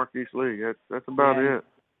for that Marquise Lee. That's about it.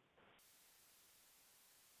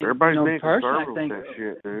 Everybody's being conservative with that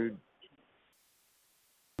shit, dude.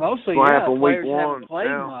 Mostly, players haven't played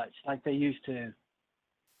much like they used to.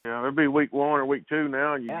 Yeah, it'll be week 1 or week 2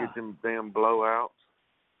 now, and you get them damn blowouts.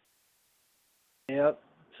 Yep.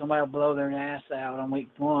 Somebody will blow their ass out on week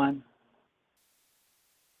 1.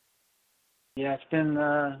 Yeah, it's been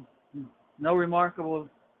no remarkable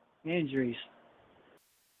injuries.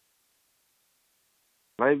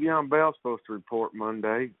 Le'Veon Bell's supposed to report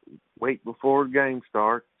Monday, week before the game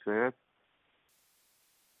starts, Seth.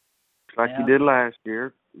 Like he did last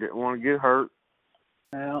year. Didn't want to get hurt.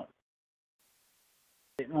 Well,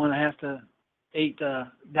 didn't want to have to eat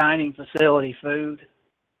dining facility food.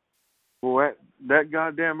 Well, that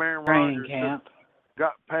goddamn Aaron Rodgers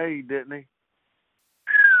got paid, didn't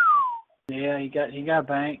he? Yeah, he got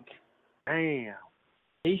bank. Damn.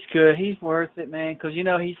 He's good. He's worth it, man. Because he's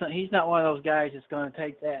not one of those guys that's going to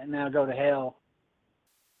take that and now go to hell.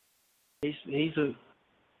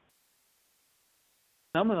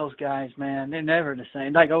 Some of those guys, man, they're never the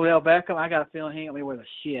same. Like Odell Beckham, I got a feeling he ain't gonna be worth a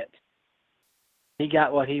shit. He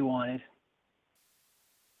got what he wanted.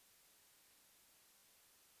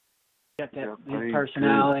 Got that his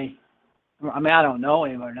personality. I mean, I don't know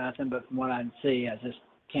him or nothing, but from what I see, I just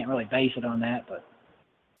can't really base it on that. But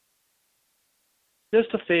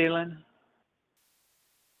Just a feeling.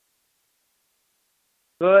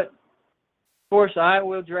 But, of course, I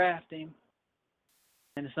will draft him.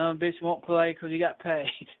 And the son of a bitch won't play because he got paid.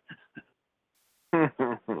 I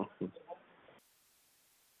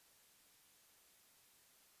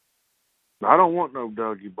don't want no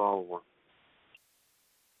Dougie Baldwin.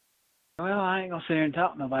 Well, I ain't going to sit here and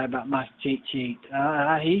talk to nobody about my cheat sheet.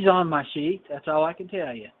 He's on my sheet. That's all I can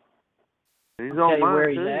tell you. He's I'll on tell you mine,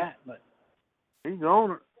 where too. he's at, but He's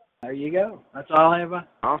on it. there you go. That's all I ever.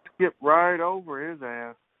 I'll skip right over his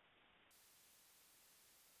ass.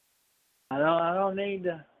 I don't need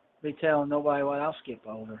to be telling nobody what I'll skip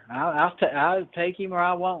over. I'll take him or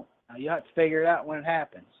I won't. Now, you have to figure it out when it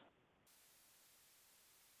happens.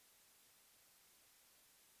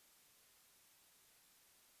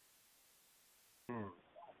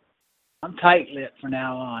 I'm tight-lipped from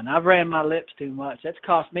now on. I've ran my lips too much. That's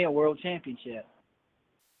cost me a world championship.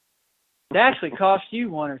 It actually cost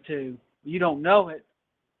you one or two. You don't know it,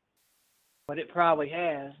 but it probably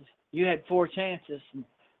has. You had 4 chances. And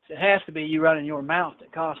it has to be you running your mouth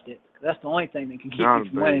that cost it. That's the only thing that can keep you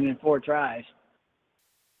from winning in 4 tries.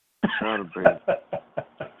 Gotta be.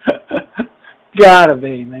 Gotta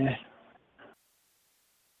be, man.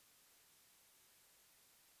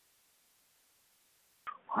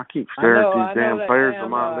 I keep staring at these damn players on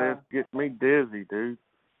my damn, list. Gets me dizzy, dude.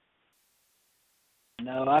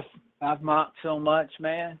 No, I've mocked so much,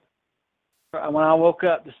 man. When I woke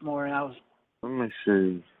up this morning, Let me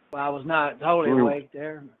see. I was not totally awake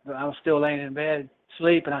there. But I was still laying in bed,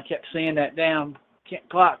 sleep, and I kept seeing that damn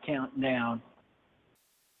clock counting down.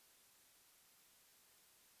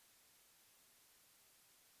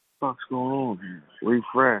 What's going on here?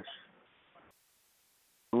 Refresh.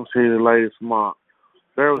 Let's see the latest mock.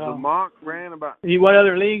 There was a mock ran about. What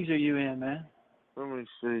other leagues are you in, man? Let me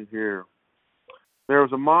see here. There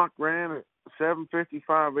was a mock ran at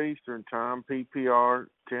 7:55 Eastern Time, PPR,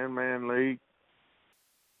 10-man league.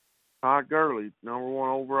 Todd Gurley, number 1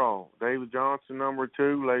 overall. David Johnson, number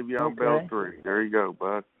 2. Le'Veon Bell, 3. There you go,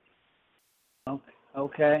 bud.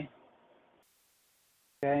 Okay.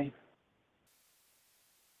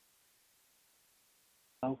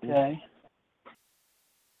 Does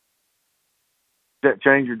that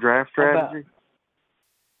change your draft strategy?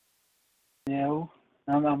 No.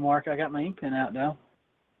 I'm Mark. I got my ink pen out, though.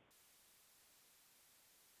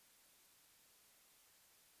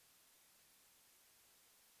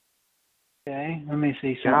 Okay, let me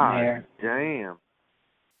see something here. Damn.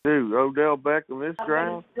 Dude, Odell Beckham this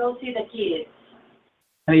draft? Go see the kids.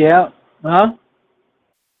 Yeah. Huh?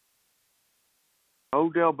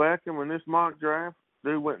 Odell Beckham in this mock draft?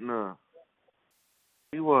 Dude went in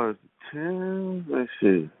he was 10, let's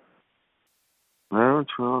see, 11,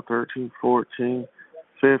 12, 13, 14,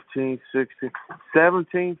 15, 16,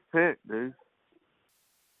 17th pick, dude.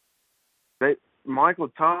 Michael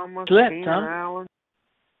Thomas, Keenan Allen,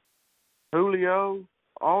 Julio,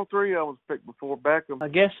 all 3 of them was picked before Beckham. I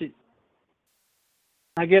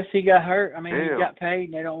guess he got hurt. I mean, he got paid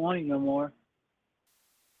and they don't want him no more.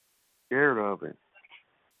 Scared of him.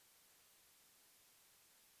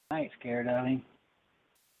 I ain't scared of him.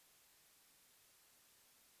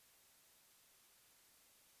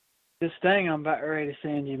 This thing I'm about ready to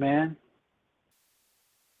send you, man.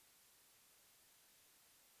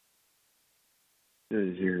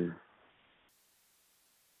 Is here.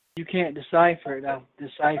 You can't decipher it. I'll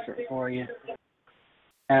decipher it for you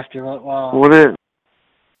after a while. What is it?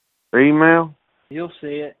 Email? You'll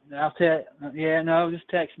see it. I'll tell you. Yeah, no, just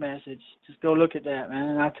text message. Just go look at that, man,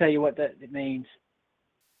 and I'll tell you what that means.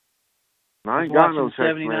 I ain't got no text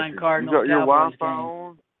 79 message. Cardinals, You got your Cowboys Wi-Fi game.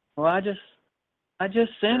 on? Well, I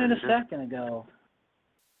just sent it a second ago.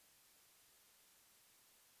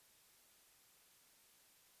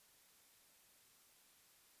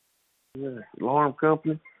 Yeah, alarm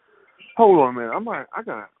company. Hold on a minute. I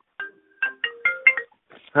got.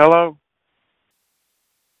 Hello?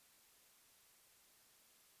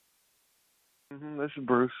 This is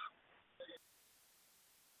Bruce.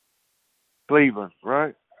 Cleveland,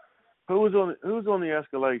 right? Who's on the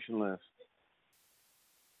escalation list?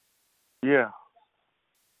 Yeah.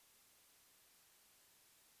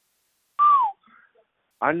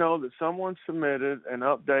 I know that someone submitted an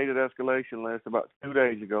updated escalation list about 2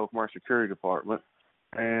 days ago from our security department,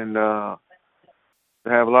 and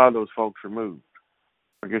they have a lot of those folks removed.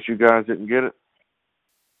 I guess you guys didn't get it?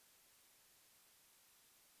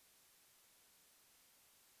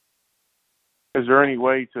 Is there any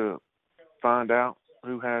way to find out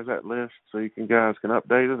who has that list so you guys can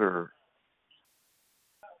update it, or?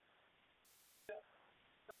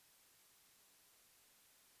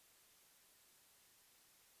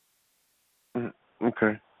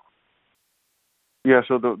 Okay. Yeah,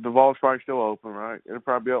 so the vault's probably still open, right? It'll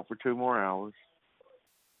probably be up for 2 more hours.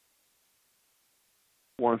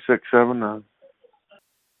 1679.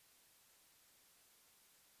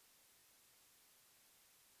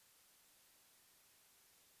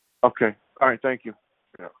 Okay. All right, thank you.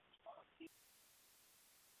 Yeah.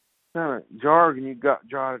 Kind of jargon you got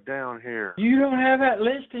jotted down here. You don't have that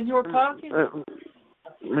list in your pocket?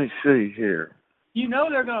 Let me see here. You know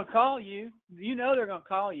they're going to call you. You know they're going to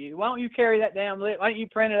call you. Why don't you carry that damn list? Why don't you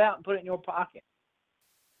print it out and put it in your pocket?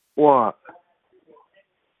 What?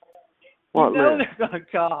 What you know list? they're going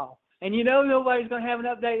to call. And you know nobody's going to have an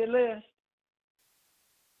updated list.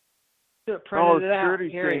 Should have printed it out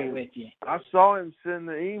and carried it with you. I saw him send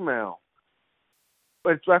the email.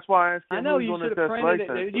 But that's why I asked him. I know you should have printed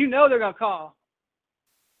it, dude. You know they're going to call.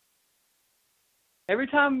 Every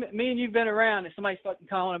time me and you've been around, somebody's fucking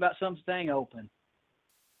calling about something open.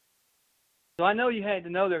 So I know you had to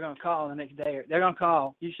know they're going to call the next day. They're going to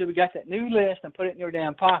call. You should have got that new list and put it in your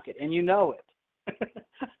damn pocket, and you know it.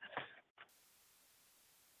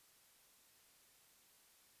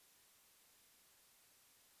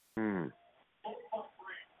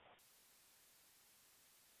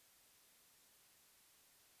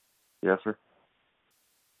 Yes, sir.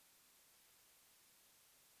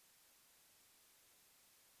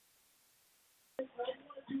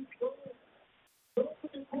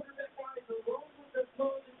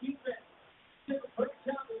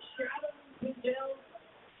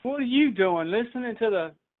 What are you doing? Listening to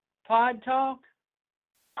the pod talk?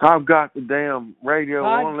 I've got the damn radio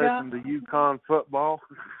on, Podcast? listening to UConn football.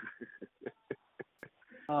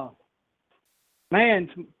 Oh. Man,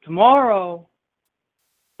 tomorrow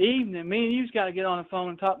evening, me and you's got to get on the phone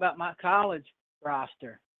and talk about my college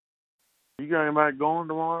roster. You got anybody going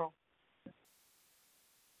tomorrow?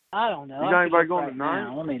 I don't know. You got anybody going tonight?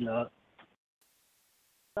 Now. Let me look.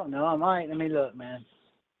 I don't know. I might. Let me look, man.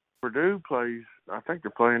 Purdue plays. I think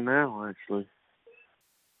they're playing now, actually.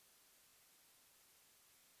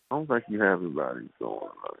 I don't think you have anybody going.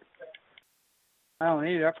 I don't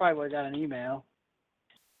either. I probably would have got an email.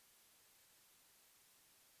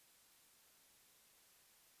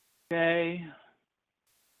 Okay.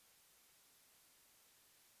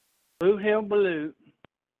 Blue Hill Balut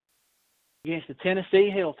against the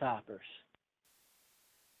Tennessee Hilltoppers.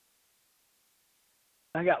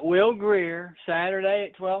 I got Will Greer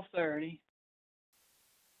Saturday at 12:30.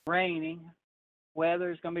 Raining.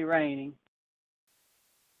 Weather is going to be raining.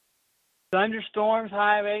 Thunderstorms,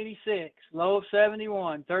 high of 86, low of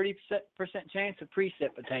 71, 30% chance of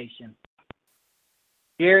precipitation.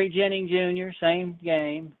 Gary Jennings Jr., same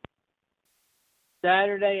game.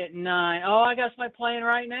 Saturday at 9. Oh, I got somebody playing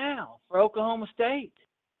right now for Oklahoma State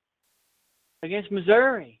against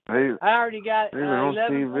Missouri. Hey, I already got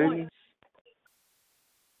 11 points.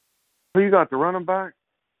 Who you got, the running back?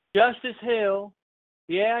 Justice Hill.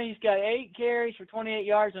 Yeah, he's got 8 carries for 28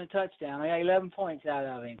 yards and a touchdown. I got 11 points out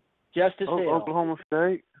of him. Justice Hill. Oklahoma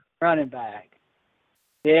State? Running back.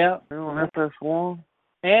 Yeah. They're on FS1?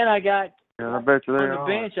 And I got, yeah, I bet you they on the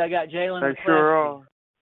bench, I got Jalen They sure are.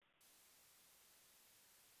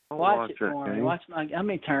 Watch it for me. Let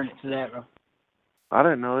me turn it to that. I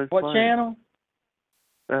didn't know this. What playing. channel?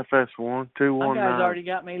 FS1, 219. My guy's already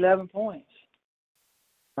got me 11 points.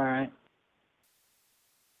 All right.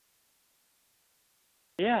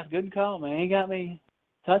 Yeah, good call, man. He got me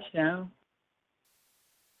touchdown.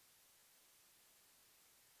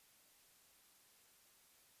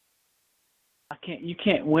 You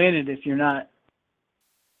can't win it if you're not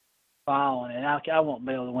following it. I won't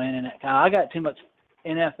be able to win in that. I got too much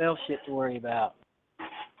NFL shit to worry about.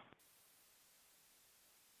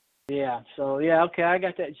 Yeah, so, yeah, okay, I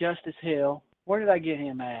got that Justice Hill. Where did I get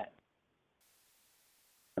him at?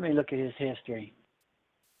 Let me look at his history.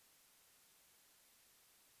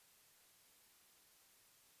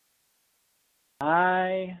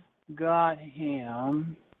 I got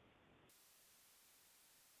him.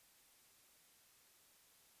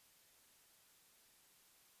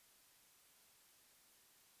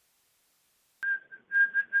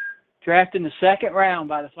 Drafted in the second round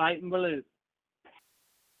by the Fighting Balut.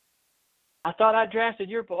 I thought I drafted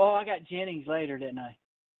I got Jennings later, didn't I?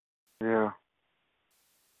 Yeah.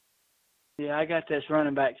 Yeah, I got this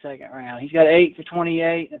running back second round. He's got 8 for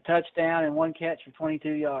 28, a touchdown, and 1 catch for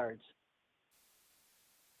 22 yards.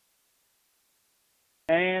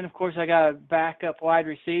 And, of course, I got a backup wide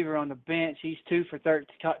receiver on the bench. He's 2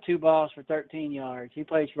 balls for 13 yards. He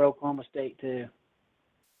plays for Oklahoma State, too.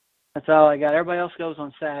 That's all I got. Everybody else goes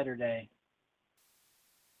on Saturday.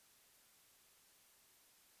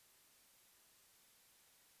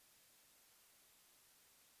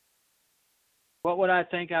 What would I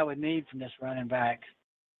think I would need from this running back?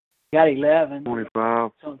 Got 11.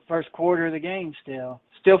 25. So first quarter of the game still.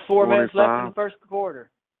 Still 4 minutes left in the first quarter.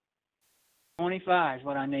 25 is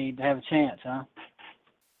what I need to have a chance, huh?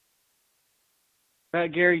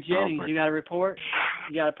 About Gary Jennings, you got a report?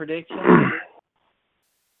 You got a prediction?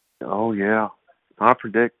 Oh, yeah. I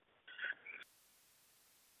predict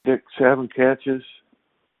 7 catches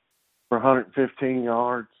for 115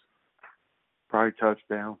 yards, probably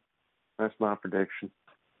touchdown. That's my prediction.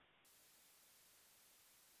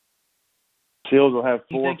 Shields will have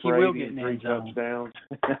 4 for 80 and 3 touchdowns.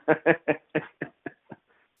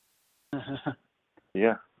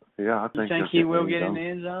 Yeah, I think. You think he will get in the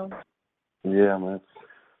end zone? Yeah, man.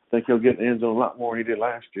 I think he'll get in the end zone a lot more than he did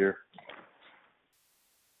last year.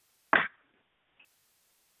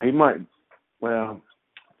 He might. Well,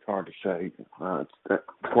 it's hard to say. It's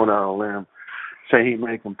point out on limb. Say he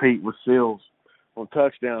may compete with Seals on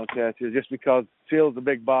touchdown catches just because Seals is a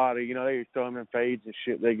big body. You know, they throw him in fades and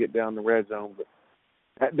shit. They get down the red zone. But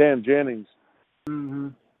that damn Jennings,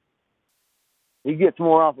 he gets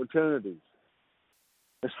more opportunities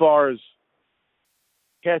as far as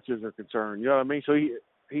catches are concerned. You know what I mean? So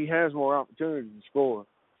he has more opportunities to score.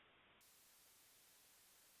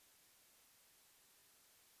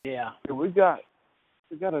 Yeah. We got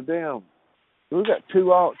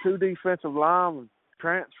two defensive linemen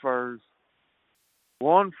transfers.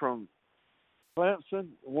 One from Clemson,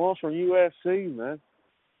 one from USC, man.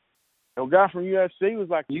 The guy from USC was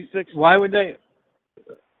like 6. Why would they?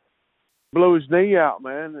 Blew his knee out,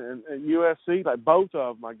 man, and USC, like both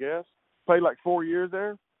of them, I guess. Played like 4 years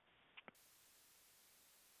there.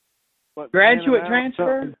 But graduate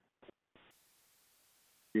transfer?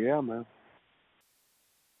 Yeah, man.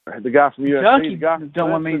 The guy from USC. Kentucky the guy from don't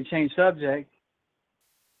Clemson. want me to change subject.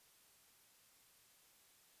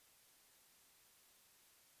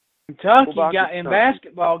 Kentucky in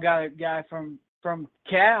basketball got a guy from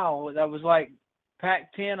Cal that was like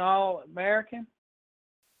Pac-10 All-American.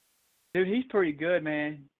 Dude, he's pretty good,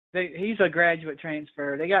 man. He's a graduate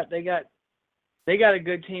transfer. They got a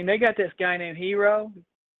good team. They got this guy named Hero.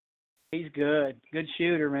 He's good. Good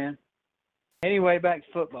shooter, man. Anyway, back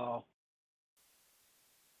to football.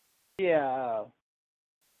 Yeah.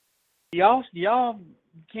 Y'all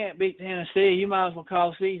can't beat Tennessee. You might as well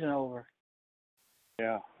call the season over.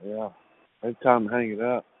 Yeah. It's time to hang it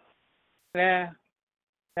up. Yeah.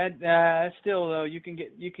 That's still though. You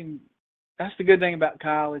can. That's the good thing about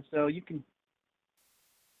college, though. You can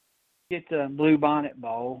get the Blue Bonnet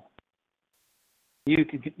Bowl. They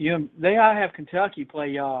ought to have Kentucky play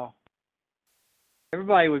y'all.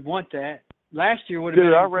 Everybody would want that. Last year would have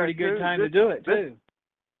been a pretty good time to do it too.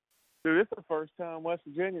 Dude, it's the first time West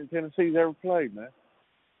Virginia and Tennessee's ever played, man.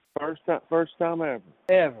 First time ever.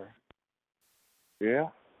 Ever. Yeah.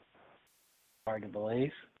 Hard to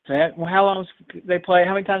believe. So how long they play?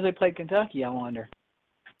 How many times they played Kentucky? I wonder.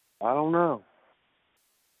 I don't know.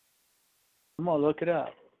 I'm gonna look it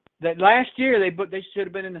up. That last year they should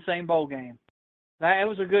have been in the same bowl game. It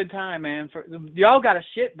was a good time, man. Y'all got a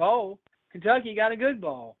shit bowl. Kentucky got a good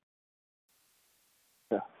bowl.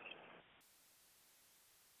 Yeah.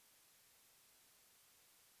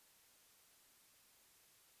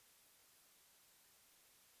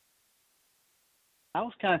 I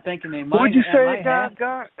was kind of thinking they might. What'd you say a guy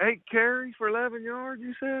got? 8 carries for 11 yards,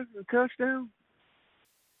 you said? A touchdown?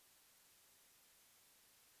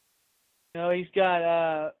 No, he's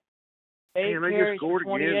got 8 carries for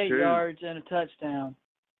 28 yards and a touchdown.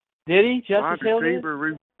 Did he? Justice Hill did?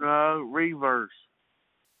 Reverse.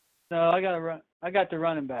 No, I got the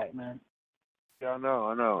running back, man. Yeah, I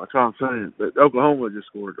know. That's what I'm saying. But Oklahoma just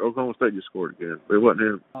scored. Oklahoma State just scored again. But it wasn't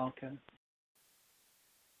him. Okay.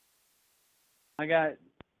 I got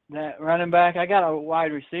that running back. I got a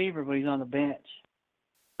wide receiver, but he's on the bench.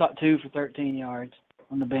 Got 2 for 13 yards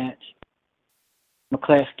on the bench.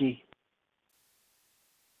 McCleskey.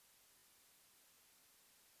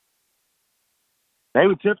 They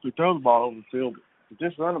would typically throw the ball over the field. But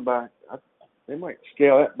this running back, they might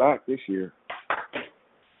scale that back this year.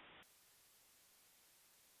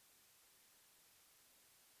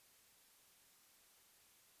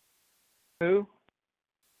 Who?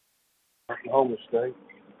 Oklahoma State.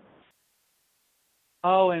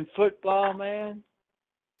 Oh, in football, man.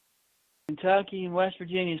 Kentucky and West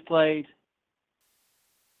Virginia's played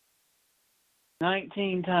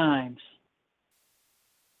 19 times.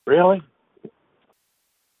 Really?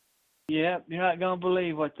 Yep, you're not going to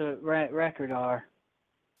believe what the record are.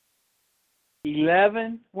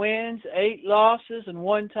 11 wins, 8 losses, and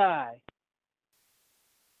 1 tie.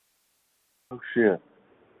 Oh, shit.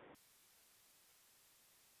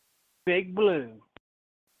 Big Blue.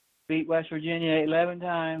 beat West Virginia 11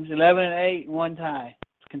 times, 11-8, one tie.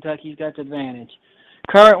 Kentucky's got the advantage.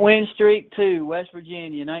 Current win streak, 2, West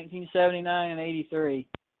Virginia, 1979 and 83.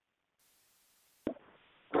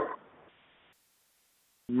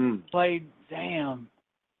 Played, damn,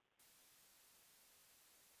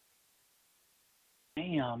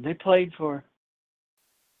 they played for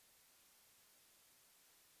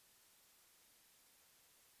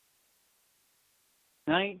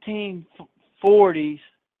 (1940s).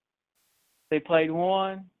 They played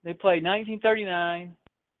 1939.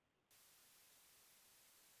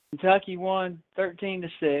 Kentucky won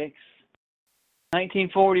 13-6.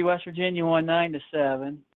 1940, West Virginia won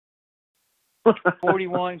 9-7.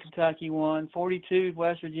 41, Kentucky won. 42,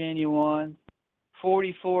 West Virginia won.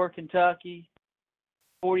 44, Kentucky.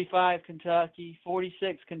 45, Kentucky.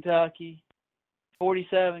 46, Kentucky.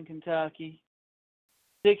 47, Kentucky.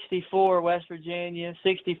 64, West Virginia.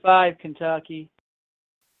 65, Kentucky.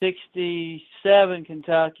 67,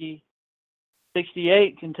 Kentucky.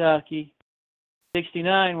 68, Kentucky.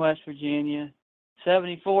 69, West Virginia.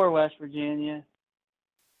 74, West Virginia.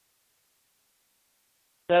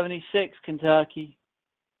 76, Kentucky.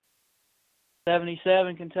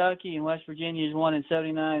 77, Kentucky, and West Virginia's won in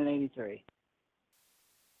 79 and 83.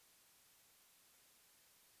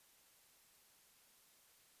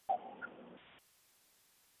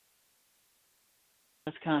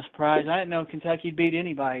 That's kind of surprising. I didn't know Kentucky beat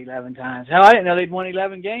anybody 11 times. Hell, I didn't know they'd won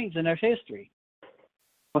 11 games in their history.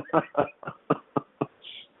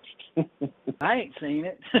 I ain't seen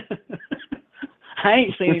it. I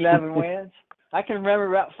ain't seen 11 wins. I can remember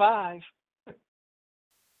about 5.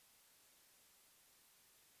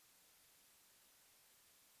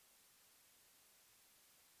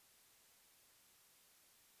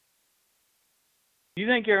 You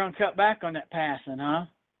think you're going to cut back on that passing, huh?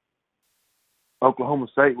 Oklahoma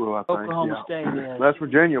State will, I think. Oklahoma State is. West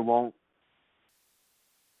Virginia won't.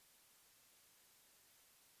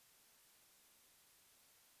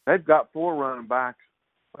 They've got 4 running backs.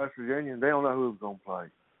 West Virginia, they don't know who's going to play.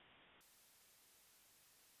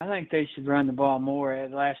 I think they should run the ball more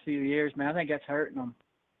the last few years, man. I think that's hurting them.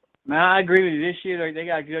 Man, I agree with you. This year, they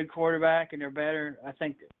got a good quarterback, and they're better. I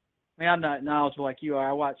think, I'm not knowledgeable like you are.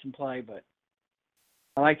 I watch them play, but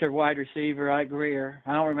I like their wide receiver. I like Greer.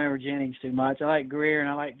 I don't remember Jennings too much. I like Greer, and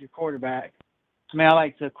I like the quarterback. I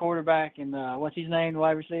like the quarterback and what's his name, the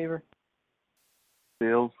wide receiver?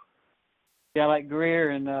 Fields. Yeah, I like Greer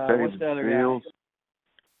and what's the other Fields.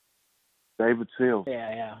 guy? David Fields.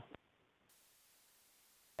 Yeah.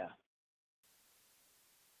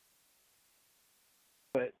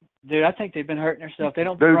 But, dude, I think they've been hurting themselves. They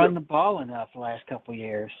don't run the ball enough the last couple of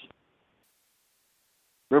years.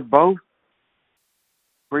 They're both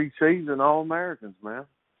preseason All-Americans, man.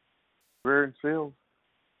 Greer and Fields.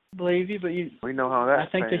 I believe you, but we know how that I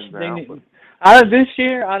think pans they out. need, out of this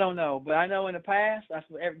year, I don't know. But I know in the past,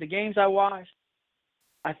 the games I watched,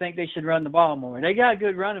 I think they should run the ball more. They got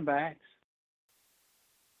good running backs.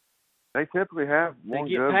 They typically have one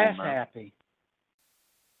good good pass one, happy.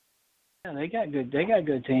 Yeah, they got a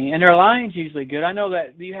good team. And their line's usually good. I know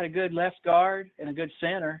that you had a good left guard and a good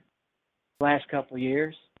center the last couple of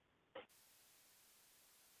years.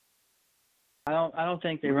 I don't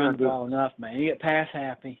think they run the ball enough, man. You get pass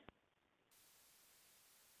happy.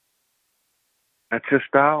 That's his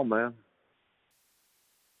style, man.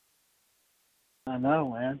 I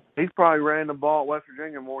know, man. He's probably ran the ball at West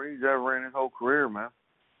Virginia more than he's ever ran his whole career, man.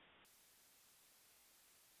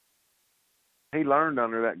 He learned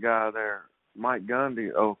under that guy there, Mike Gundy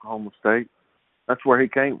at Oklahoma State. That's where he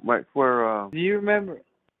came. That's where do you remember?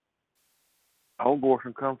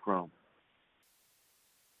 Holgorsen come from.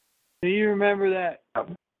 Do you remember that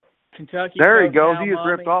Kentucky? There he goes. Cal He just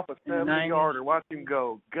ripped off a 70-yarder. Watch him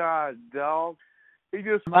go. God, dog. He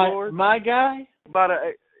just scored. My guy? About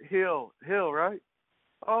a Hill, right?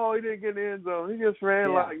 Oh, he didn't get in the end zone. He just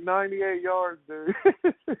ran like 98 yards, dude.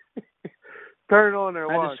 Turn on there.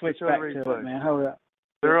 I just switched back to it, man. Hold up.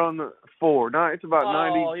 They're on the 4. It's about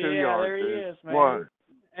 92 yards. There he is, man. What?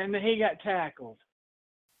 And he got tackled.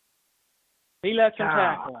 He let them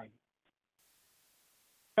tackle him.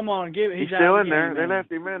 Come on, give it. He's still in there. They left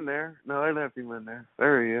him in there. No, they left him in there.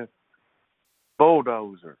 There he is.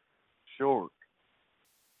 Bulldozer. Short.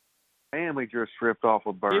 Damn, he just ripped off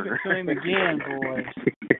a burner. Give it to him again,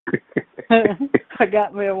 boys. I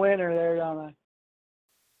got me a winner there, don't I?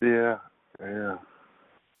 Yeah.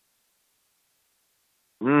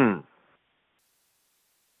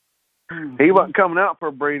 He wasn't coming out for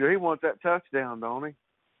a breather. He wants that touchdown, don't he?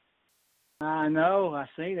 I know. I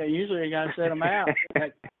see that. Usually they got to set him out.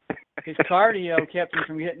 His cardio kept him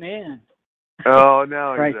from getting in. Oh,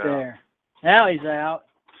 now he's right out. There. Now he's out.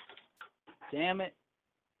 damn it.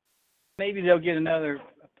 Maybe they'll get another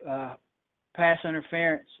pass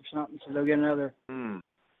interference or something, so they'll get another.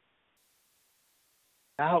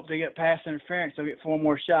 I hope they get pass interference. They'll get 4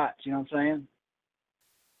 more shots. You know what I'm saying?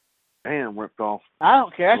 Damn, ripped off. I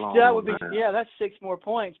don't care. That would be, that's 6 more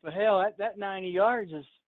points. But hell, that 90 yards is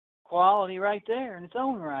quality right there in its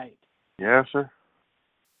own right. Yes, sir.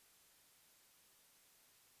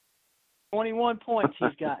 21 points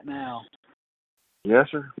he's got now. Yes,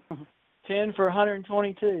 sir. 10 for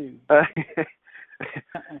 122.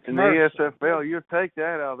 In the eSFL, you'll take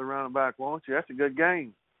that out of the running back, won't you? That's a good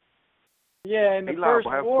game. Yeah, in the first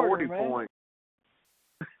quarter, 40 points.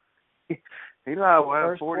 He liable to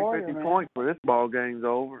have 40, 50 points when this ball game's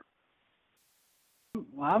over.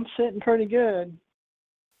 Well, I'm sitting pretty good.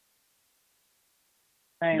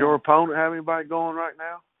 Does your opponent have anybody going right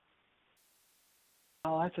now?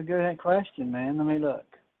 Oh, that's a good question, man. Let me look.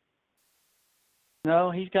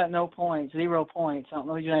 No, he's got no points, 0 points. I don't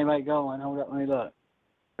know if there's anybody going. Hold up, let me look.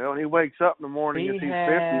 Well, when he wakes up in the morning and sees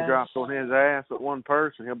 50 dropped on his ass at one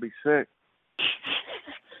person, he'll be sick.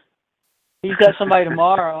 He's got somebody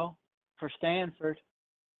tomorrow for Stanford.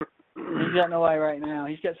 He's got nobody right now.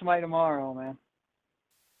 He's got somebody tomorrow, man.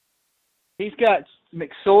 He's got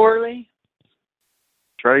McSorley.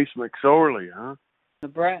 Trace McSorley, huh?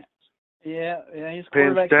 Nebraska. Yeah, he's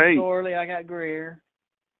quarterback McSorley. I got Greer.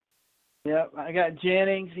 Yep, I got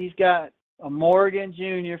Jennings. He's got a Morgan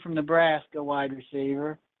Jr. from Nebraska, wide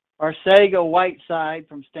receiver. Arcega Whiteside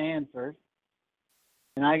from Stanford.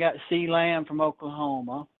 And I got C. Lamb from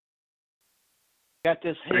Oklahoma. Got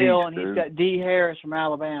this Hill, and he's got D. Harris from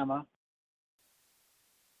Alabama.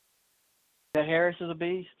 That Harris is a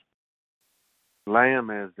beast?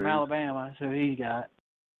 Lamb is, dude. From Alabama, that's who he's got.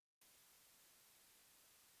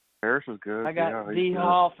 Harris is good. I got D.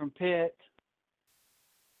 Hall from Pitt.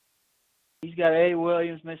 He's got A.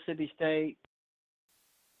 Williams, Mississippi State.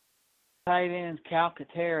 Tight ends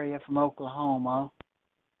Calcaterra from Oklahoma.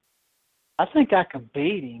 I think I can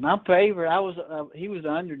beat him. I'm favored. He was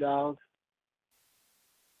the underdog.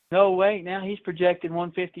 No, wait, now he's projected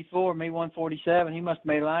 154, me 147. He must have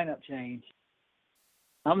made a lineup change.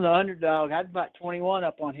 I'm the underdog. I'd about 21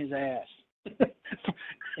 up on his ass.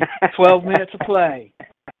 12 minutes of play.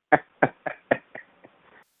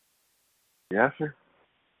 Yes, sir.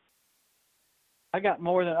 I got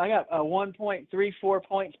 1.34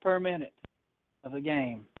 points per minute of the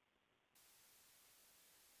game.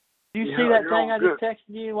 Did you see that thing I just texted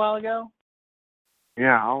you a while ago?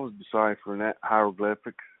 Yeah, I was deciphering that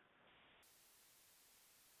hieroglyphics.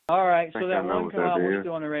 All right, so that one come on, we're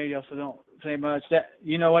still on the radio, so don't say much. That,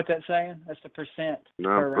 you know what that's saying? That's the percent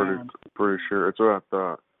per round. Pretty sure. That's what I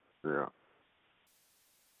thought. Yeah.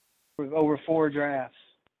 Over 4 drafts.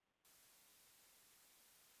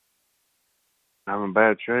 I'm in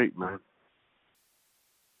bad shape, man.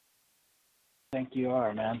 I think you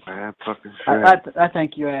are, man. Bad fucking shape. I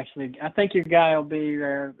think you actually. I think your guy will be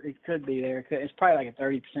there. It could be there. It's probably like a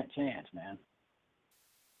 30% chance, man.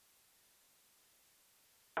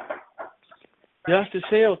 Justice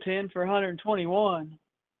Hill, 10 for 121.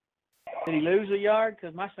 Did he lose a yard?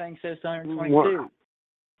 Because my thing says 122.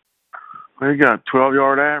 What? He got a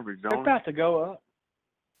 12-yard average, don't he? They're about to go up.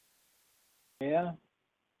 Yeah.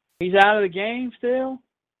 He's out of the game still?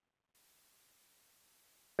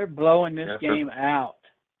 They're blowing this game out.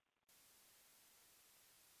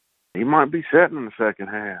 He might be setting in the second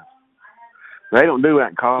half. They don't do that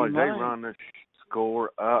in college. They run the score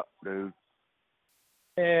up, dude.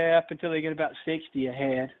 Yeah, up until they get about 60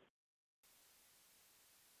 ahead.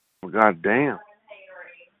 Well, goddamn.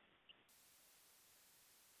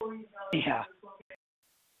 Yeah.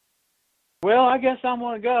 Well, I guess I'm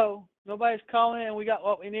going to go. Nobody's calling in. We got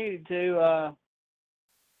what we needed to.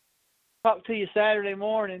 Talk to you Saturday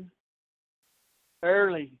morning.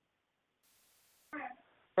 Early.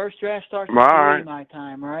 First draft starts at 3 my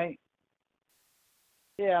time, right?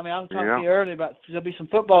 Yeah, I mean, I'll talk to you early about there'll be some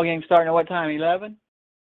football games starting at what time, 11?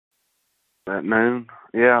 At noon.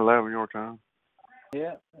 Yeah, 11 your time.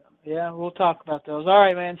 Yeah, we'll talk about those. All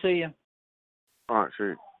right, man, see you. All right, see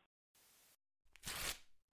you.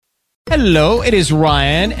 Hello, it is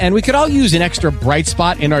Ryan, and we could all use an extra bright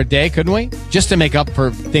spot in our day, couldn't we? Just to make up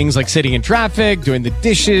for things like sitting in traffic, doing the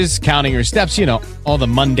dishes, counting your steps, all the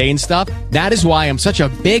mundane stuff. That is why I'm such a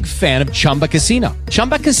big fan of Chumba Casino.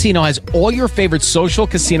 Chumba Casino has all your favorite social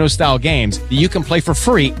casino-style games that you can play for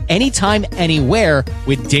free anytime, anywhere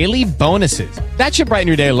with daily bonuses. That should brighten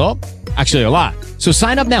your day a little. Actually, a lot. So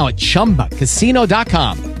sign up now at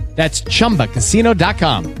ChumbaCasino.com. That's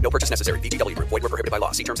ChumbaCasino.com. No purchase necessary. VGW Group. Void where prohibited by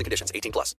law. See terms and conditions. 18+.